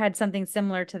Patty Wonder had something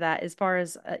similar to that as far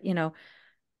as,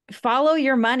 follow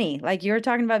your money. Like you were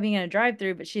talking about being in a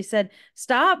drive-through, but she said,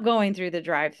 stop going through the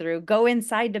drive-through, go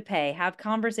inside to pay, have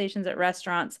conversations at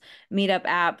restaurants, meetup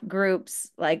app groups,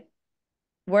 like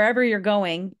wherever you're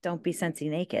going, don't be Scentsy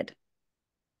naked.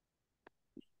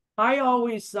 I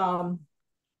always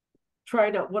try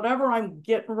to, whatever I'm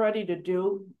getting ready to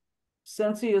do,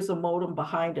 Scentsy is a modem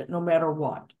behind it, no matter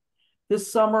what.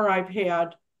 This summer, I've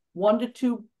had 1 to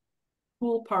 2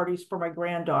 pool parties for my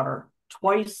granddaughter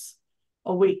twice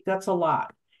a week. That's a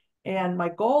lot. And my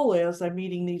goal is I'm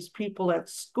meeting these people at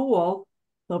school,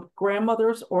 the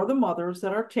grandmothers or the mothers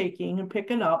that are taking and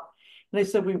picking up. And they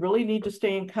said, we really need to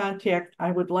stay in contact.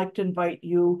 I would like to invite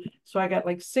you. So I got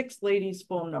like 6 ladies'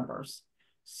 phone numbers.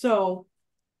 So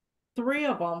 3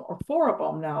 of them or 4 of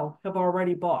them now have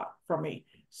already bought from me.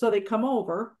 So they come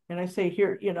over and I say,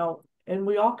 here, and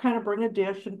we all kind of bring a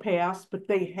dish and pass, but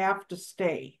they have to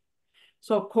stay.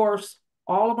 So of course,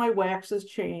 all of my wax has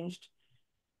changed.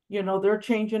 They're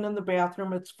changing in the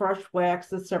bathroom. It's fresh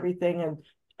wax. It's everything. And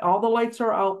all the lights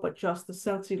are out, but just the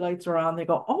Scentsy lights are on. They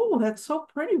go, oh, that's so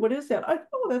pretty. What is that? I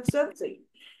know that's Scentsy.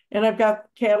 And I've got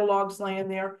catalogs laying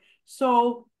there.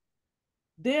 So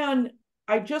then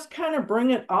I just kind of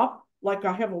bring it up like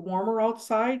I have a warmer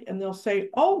outside and they'll say,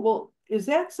 oh, well, is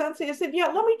that Scentsy? I said, yeah,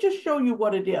 let me just show you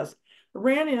what it is. I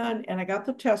ran in and I got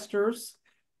the testers,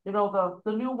 the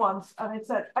new ones. And I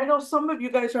said, I know some of you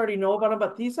guys already know about them,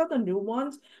 but these are the new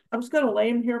ones. I'm just going to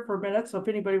lay them here for a minute. So if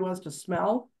anybody wants to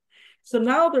smell. So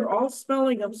now they're all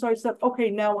smelling them. So I said, okay,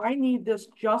 now I need this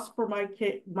just for my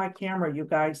camera, you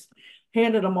guys.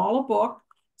 Handed them all a book.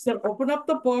 Said, open up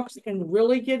the books and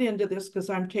really get into this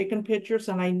because I'm taking pictures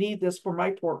and I need this for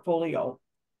my portfolio.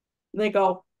 And they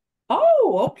go,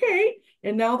 oh, okay.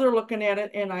 And now they're looking at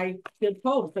it, and I did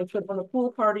post. I said, when a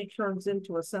pool party turns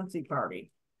into a Scentsy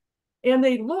party. And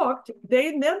they looked,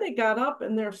 then they got up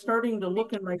and they're starting to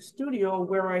look in my studio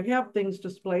where I have things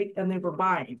displayed, and they were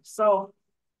buying. So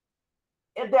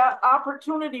and that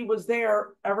opportunity was there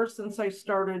ever since I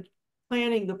started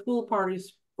planning the pool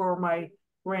parties for my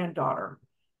granddaughter.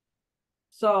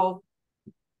 So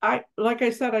like I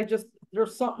said,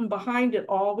 there's something behind it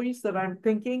always that I'm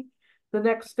thinking. The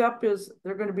next step is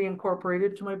they're going to be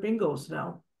incorporated to my bingos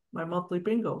now, my monthly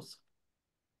bingos.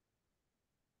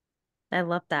 I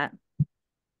love that.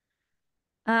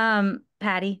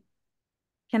 Patty,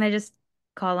 can I just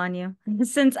call on you?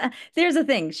 Since there's a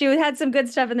thing, she had some good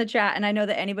stuff in the chat, and I know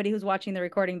that anybody who's watching the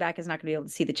recording back is not going to be able to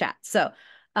see the chat. So,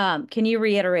 can you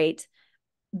reiterate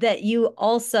that you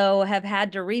also have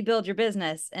had to rebuild your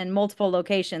business in multiple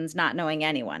locations, not knowing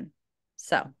anyone?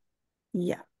 So,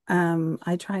 yeah.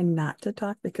 I try not to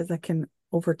talk because I can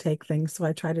overtake things, so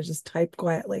I try to just type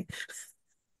quietly.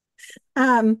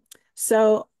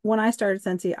 So when I started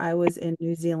Scentsy, I was in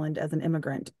New Zealand as an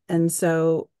immigrant. And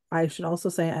so I should also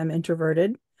say I'm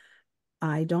introverted.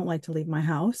 I don't like to leave my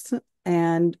house.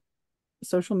 And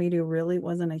social media really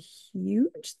wasn't a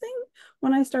huge thing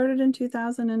when I started in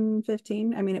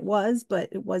 2015. I mean, it was, but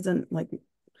it wasn't like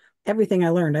everything I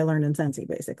learned in Scentsy,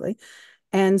 basically.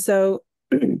 And so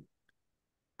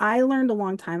I learned a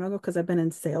long time ago, because I've been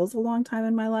in sales a long time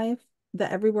in my life,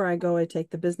 that everywhere I go, I take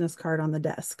the business card on the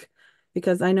desk,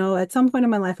 because I know at some point in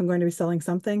my life I'm going to be selling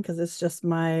something, because it's just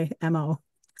my MO.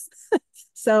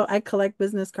 So I collect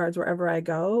business cards wherever I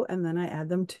go, and then I add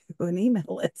them to an email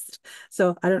list.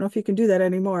 So I don't know if you can do that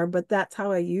anymore, but that's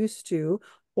how I used to,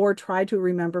 or try to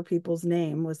remember people's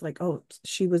name, was like, oh,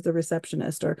 she was the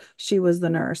receptionist, or she was the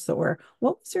nurse, or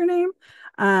what was your name?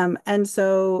 And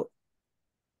so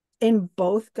in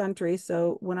both countries,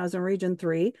 so when I was in Region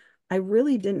 3, I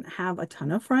really didn't have a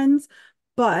ton of friends,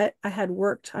 but I had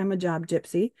worked, I'm a job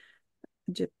gypsy.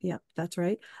 Yeah, that's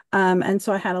right. And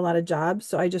so I had a lot of jobs.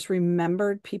 So I just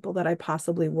remembered people that I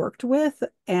possibly worked with.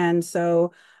 And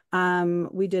so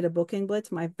we did a booking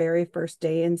blitz my very first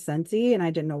day in Scentsy, and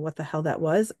I didn't know what the hell that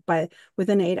was. But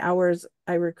within 8 hours,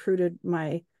 I recruited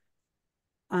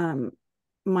um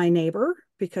my neighbor,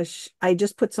 because I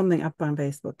just put something up on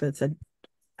Facebook that said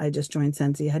I just joined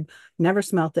Scentsy, had never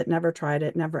smelt it, never tried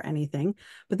it, never anything.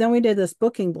 But then we did this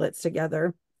booking blitz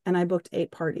together, and I booked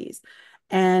 8 parties.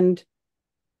 And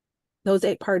those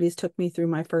 8 parties took me through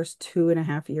my first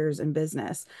 2.5 years in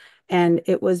business. And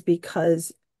it was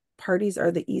because parties are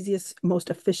the easiest,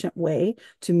 most efficient way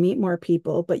to meet more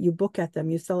people, but you book at them,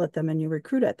 you sell at them, and you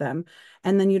recruit at them.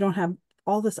 And then you don't have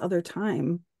all this other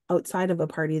time outside of a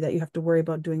party that you have to worry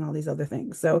about doing all these other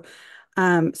things. So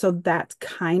that's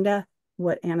kind of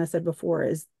what Anna said before,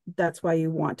 is that's why you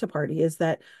want to party, is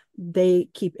that they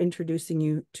keep introducing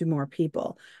you to more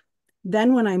people.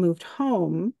 Then when I moved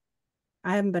home,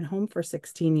 I haven't been home for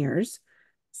 16 years.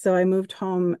 So I moved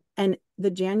home, and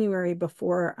the January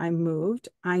before I moved,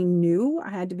 I knew I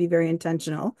had to be very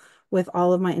intentional with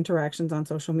all of my interactions on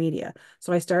social media.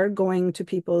 So I started going to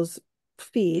people's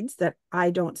feeds that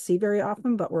I don't see very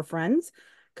often, but we're friends.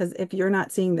 Because if you're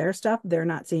not seeing their stuff, they're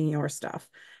not seeing your stuff.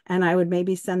 And I would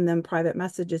maybe send them private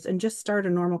messages and just start a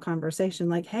normal conversation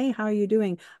like, hey, how are you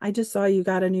doing? I just saw you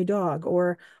got a new dog,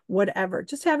 or whatever.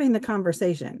 Just having the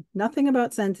conversation. Nothing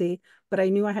about Scentsy, but I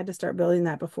knew I had to start building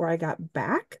that before I got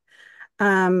back.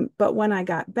 But when I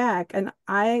got back, and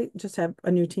I just have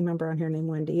a new team member on here named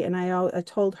Wendy, and I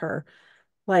told her,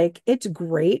 like, it's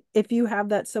great if you have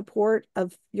that support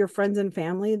of your friends and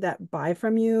family that buy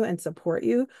from you and support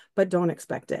you, but don't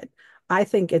expect it. I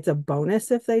think it's a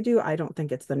bonus if they do. I don't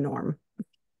think it's the norm.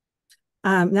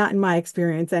 Not in my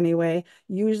experience anyway.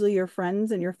 Usually your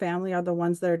friends and your family are the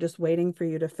ones that are just waiting for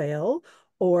you to fail,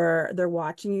 or they're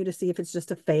watching you to see if it's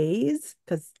just a phase,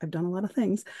 because I've done a lot of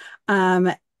things.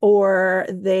 Or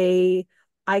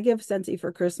I give Scentsy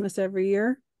for Christmas every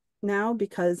year now,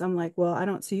 because I'm like, well, I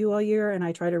don't see you all year, and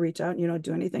I try to reach out and you don't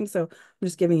do anything. So I'm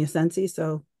just giving you Scentsy.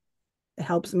 So it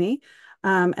helps me.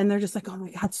 And they're just like, oh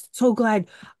my God, so glad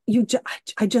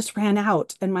I just ran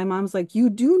out. And my mom's like, you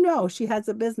do know she has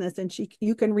a business, and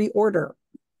you can reorder.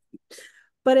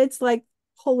 But it's like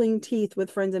pulling teeth with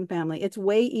friends and family. It's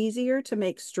way easier to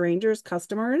make strangers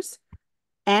customers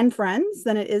and friends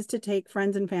than it is to take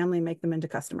friends and family and make them into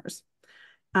customers.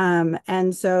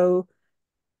 And so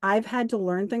I've had to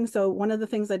learn things. So one of the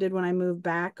things I did when I moved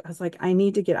back, I was like, I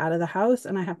need to get out of the house,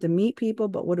 and I have to meet people,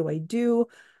 but what do I do?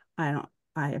 I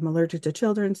am allergic to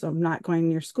children, so I'm not going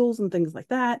near schools and things like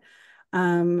that.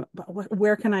 But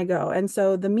where can I go? And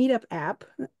so the Meetup app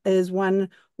is one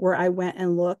where I went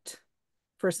and looked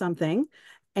for something.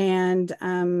 And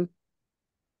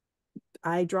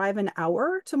I drive an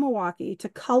hour to Milwaukee to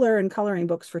color in coloring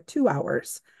books for 2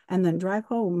 hours and then drive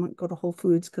home, go to Whole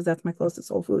Foods because that's my closest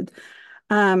Whole Foods.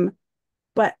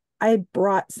 But I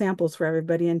brought samples for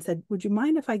everybody and said, would you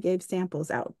mind if I gave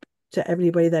samples out to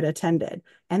everybody that attended?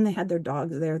 And they had their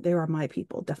dogs there. They are my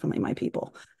people, definitely my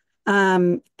people.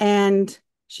 And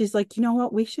she's like, you know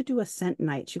what? We should do a scent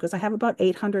night. She goes, I have about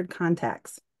 800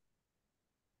 contacts.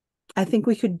 I think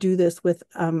we could do this with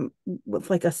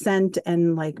like a scent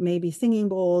and like maybe singing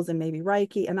bowls and maybe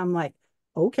Reiki. And I'm like,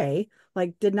 okay,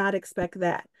 like did not expect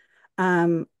that.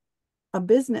 Um, a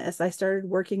business, I started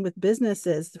working with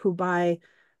businesses who buy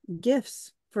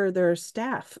gifts for their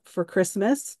staff for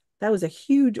Christmas. That was a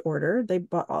huge order. They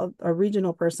bought a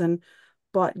regional person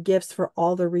bought gifts for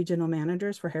all the regional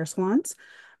managers for hair salons.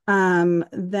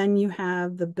 Then you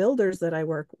have the builders that I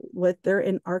work with. They're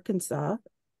in Arkansas.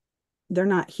 They're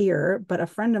not here, but a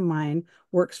friend of mine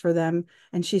works for them,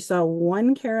 and she saw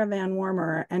one caravan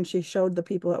warmer and she showed the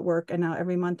people at work, and now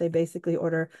every month they basically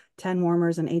order 10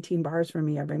 warmers and 18 bars from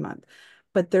me every month.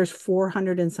 But there's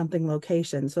 400 and something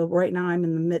locations. So right now I'm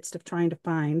in the midst of trying to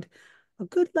find a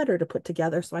good letter to put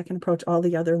together so I can approach all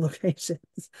the other locations.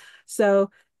 So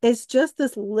it's just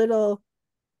this little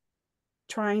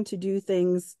trying to do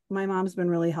things. My mom's been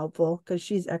really helpful because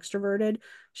she's extroverted.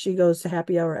 She goes to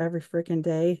happy hour every freaking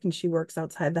day and she works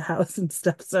outside the house and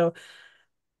stuff. So,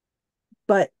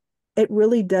 but it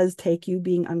really does take you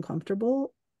being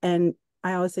uncomfortable. And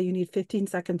I always say you need 15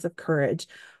 seconds of courage.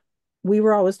 We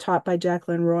were always taught by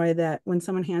Jacqueline Roy that when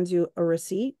someone hands you a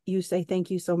receipt, you say, thank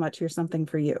you so much. Here's something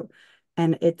for you.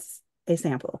 And it's a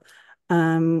sample.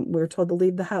 We're told to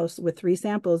leave the house with 3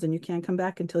 samples and you can't come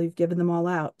back until you've given them all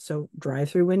out. So drive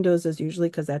through windows is usually,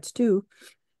 because that's 2,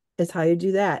 is how you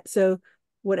do that. So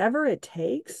whatever it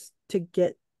takes to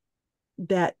get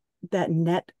that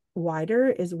net wider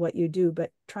is what you do,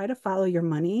 but try to follow your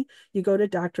money. You go to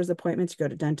doctor's appointments, you go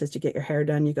to dentist, you get your hair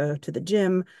done, you go to the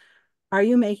gym. Are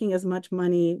you making as much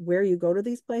money where you go to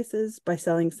these places by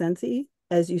selling Scentsy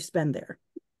as you spend there?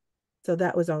 So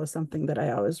that was always something that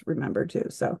I always remember too.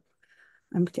 So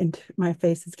my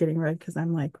face is getting red because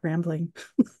I'm like rambling.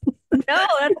 No,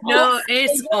 that's No,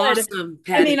 it's good. awesome,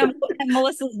 I mean, Patty. and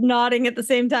Melissa's nodding at the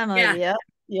same time. Like, Yeah. yep,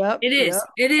 yep, It yep. is.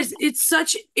 It is.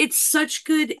 It's such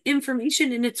good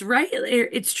information and it's right.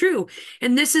 It's true.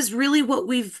 And this is really what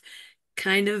we've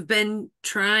kind of been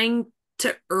trying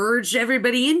to urge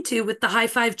everybody into with the high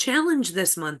five challenge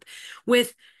this month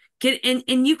with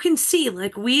and you can see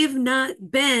like we have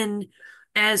not been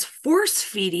as force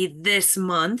feedy this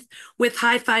month with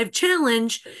high five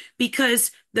challenge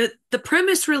because the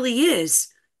premise really is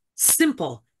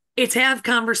simple. It's have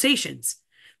conversations.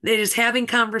 It is having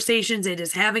conversations. It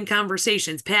is having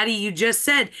conversations. Patty, you just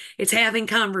said it's having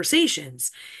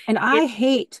conversations. And I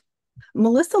hate,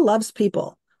 Melissa loves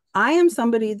people. I am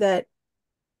somebody that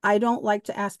I don't like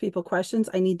to ask people questions.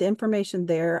 I need the information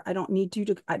there. I don't need you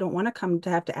to, I don't want to come to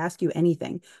have to ask you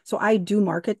anything. So I do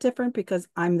market different because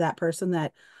I'm that person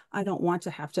that I don't want to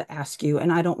have to ask you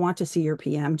and I don't want to see your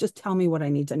PM. Just tell me what I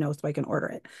need to know so I can order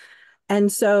it.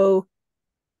 And so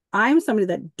I'm somebody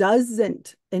that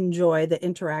doesn't enjoy the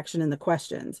interaction and the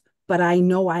questions, but I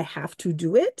know I have to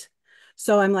do it.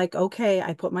 So I'm like, okay,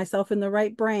 I put myself in the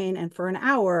right brain. And for an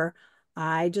hour,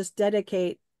 I just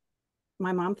dedicate.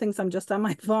 My mom thinks I'm just on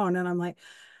my phone. And I'm like,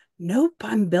 nope,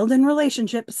 I'm building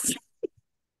relationships.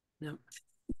 No.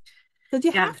 Because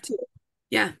you Yeah. have to.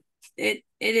 Yeah. It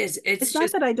is. It's not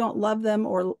just that I don't love them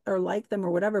or like them or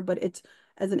whatever, but it's,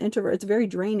 as an introvert, it's very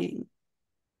draining.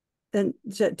 And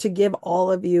to give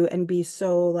all of you and be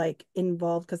so like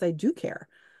involved because I do care,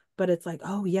 but it's like,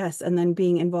 oh yes, and then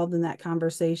being involved in that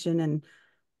conversation, and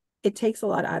it takes a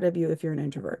lot out of you if you're an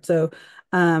introvert. So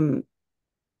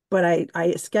but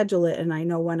I schedule it and I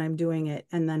know when I'm doing it,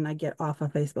 and then I get off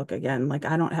of Facebook again. Like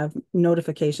I don't have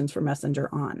notifications for Messenger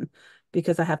on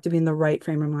because I have to be in the right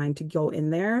frame of mind to go in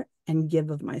there and give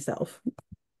of myself.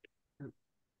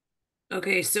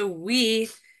 okay. So we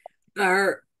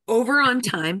are over on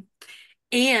time.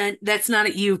 And that's not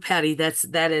at you, Patty.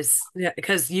 That is yeah,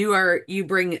 because you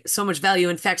bring so much value.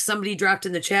 In fact, somebody dropped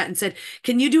in the chat and said,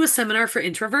 "Can you do a seminar for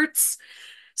introverts?"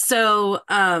 So,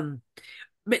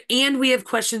 but and we have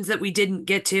questions that we didn't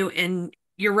get to, and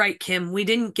you're right, Kim. We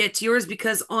didn't get to yours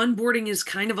because onboarding is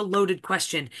kind of a loaded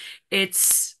question.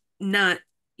 It's not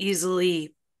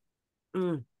easily.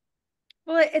 Well,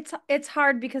 it's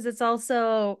hard because it's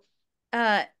also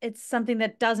it's something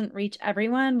that doesn't reach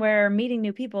everyone, where meeting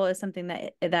new people is something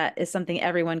that is something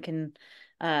everyone can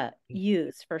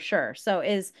use for sure. So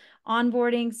is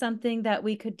onboarding something that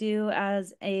we could do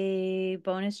as a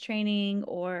bonus training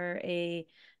or a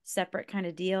separate kind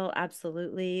of deal,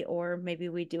 absolutely. Or maybe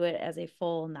we do it as a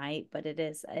full night, but it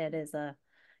is a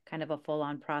kind of a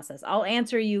full-on process. I'll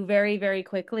answer you very, very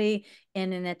quickly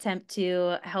in an attempt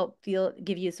to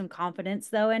give you some confidence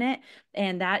though in it.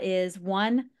 And that is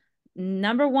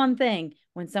number one thing,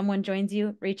 when someone joins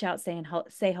you, reach out,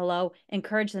 say hello,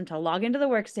 encourage them to log into the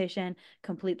workstation,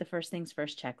 complete the first things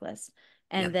first checklist,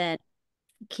 and then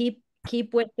keep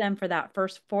with them for that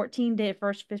first 15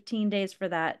 days for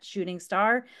that shooting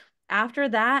star. After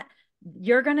that,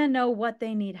 you're going to know what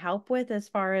they need help with as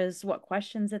far as what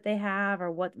questions that they have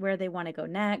or where they want to go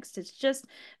next. It's just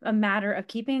a matter of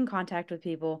keeping in contact with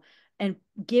people and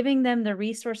giving them the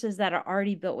resources that are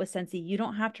already built with Scentsy. You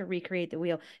don't have to recreate the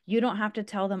wheel. You don't have to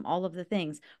tell them all of the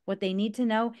things. What they need to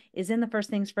know is in the first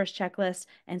things first checklist.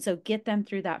 And so get them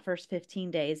through that first 15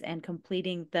 days and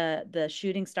completing the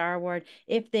shooting star award.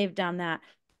 If they've done that,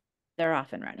 they're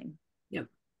off and running. Yep.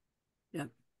 Yep.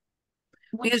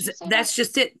 Once Because you say that's that,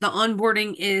 just it. The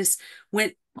onboarding is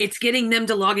when it's getting them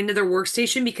to log into their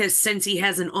workstation, because Scentsy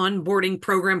has an onboarding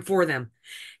program for them.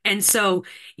 And so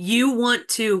you want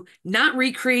to not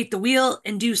recreate the wheel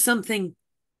and do something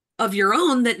of your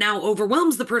own that now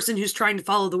overwhelms the person who's trying to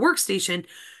follow the workstation.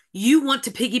 You want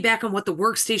to piggyback on what the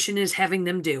workstation is having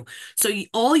them do. So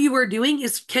all you are doing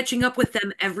is catching up with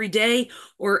them every day,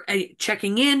 or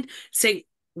checking in, say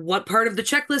what part of the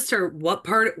checklist or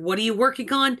what are you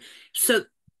working on? So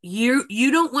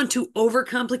you don't want to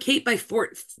overcomplicate by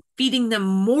feeding them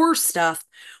more stuff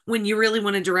when you really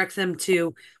want to direct them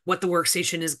to what the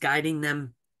workstation is guiding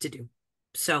them to do.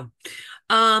 So,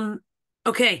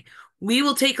 okay, we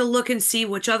will take a look and see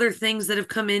which other things that have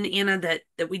come in, Anna,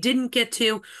 that we didn't get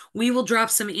to. We will drop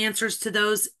some answers to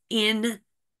those in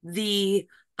the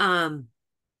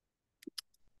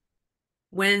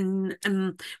when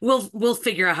we'll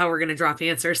figure out how we're going to drop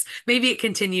answers. Maybe it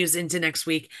continues into next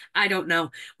week. I don't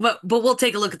know, but we'll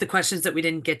take a look at the questions that we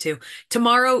didn't get to.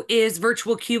 Tomorrow is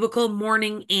virtual cubicle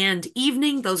morning and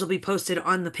evening. Those will be posted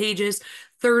on the pages.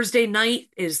 Thursday night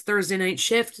is Thursday night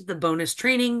shift, the bonus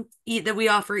training that we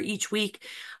offer each week.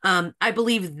 I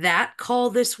believe that call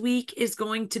this week is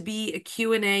going to be a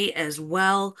Q&A as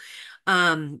well.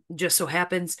 Just so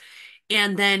happens.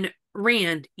 And then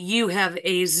Rand, you have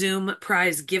a Zoom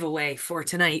prize giveaway for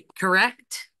tonight,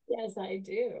 correct? Yes, I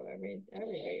do.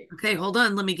 All right. Okay, hold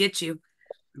on. Let me get you.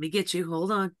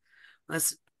 Hold on.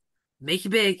 Let's make you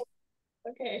big.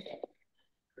 Okay.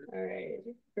 All right.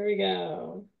 Here we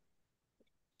go.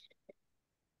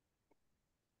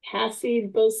 Cassie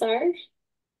Bossard.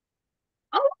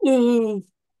 Oh,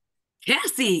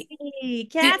 Cassie. Hey,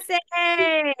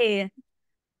 Cassie.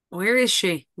 Where is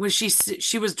she?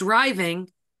 She was driving.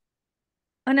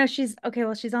 Oh no, she's okay.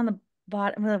 Well, she's on the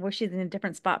bottom. Well, she's in a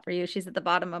different spot for you. She's at the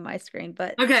bottom of my screen,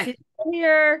 but Okay. she's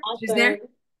here. Awesome. She's there?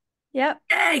 Yep.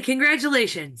 Hey,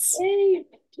 congratulations. Hey,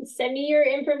 just send me your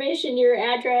information, your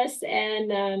address,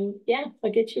 and yeah,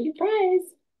 I'll get you your prize.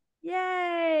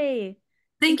 Yay.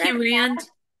 Thank you, Rand.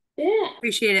 Yeah.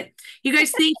 Appreciate it. You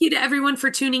guys, thank you to everyone for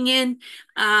tuning in.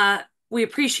 We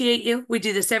appreciate you. We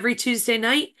do this every Tuesday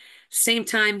night, same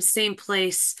time, same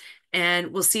place,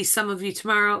 and we'll see some of you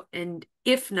tomorrow. And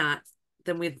if not,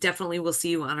 then we definitely will see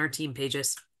you on our team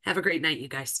pages. Have a great night, you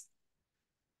guys.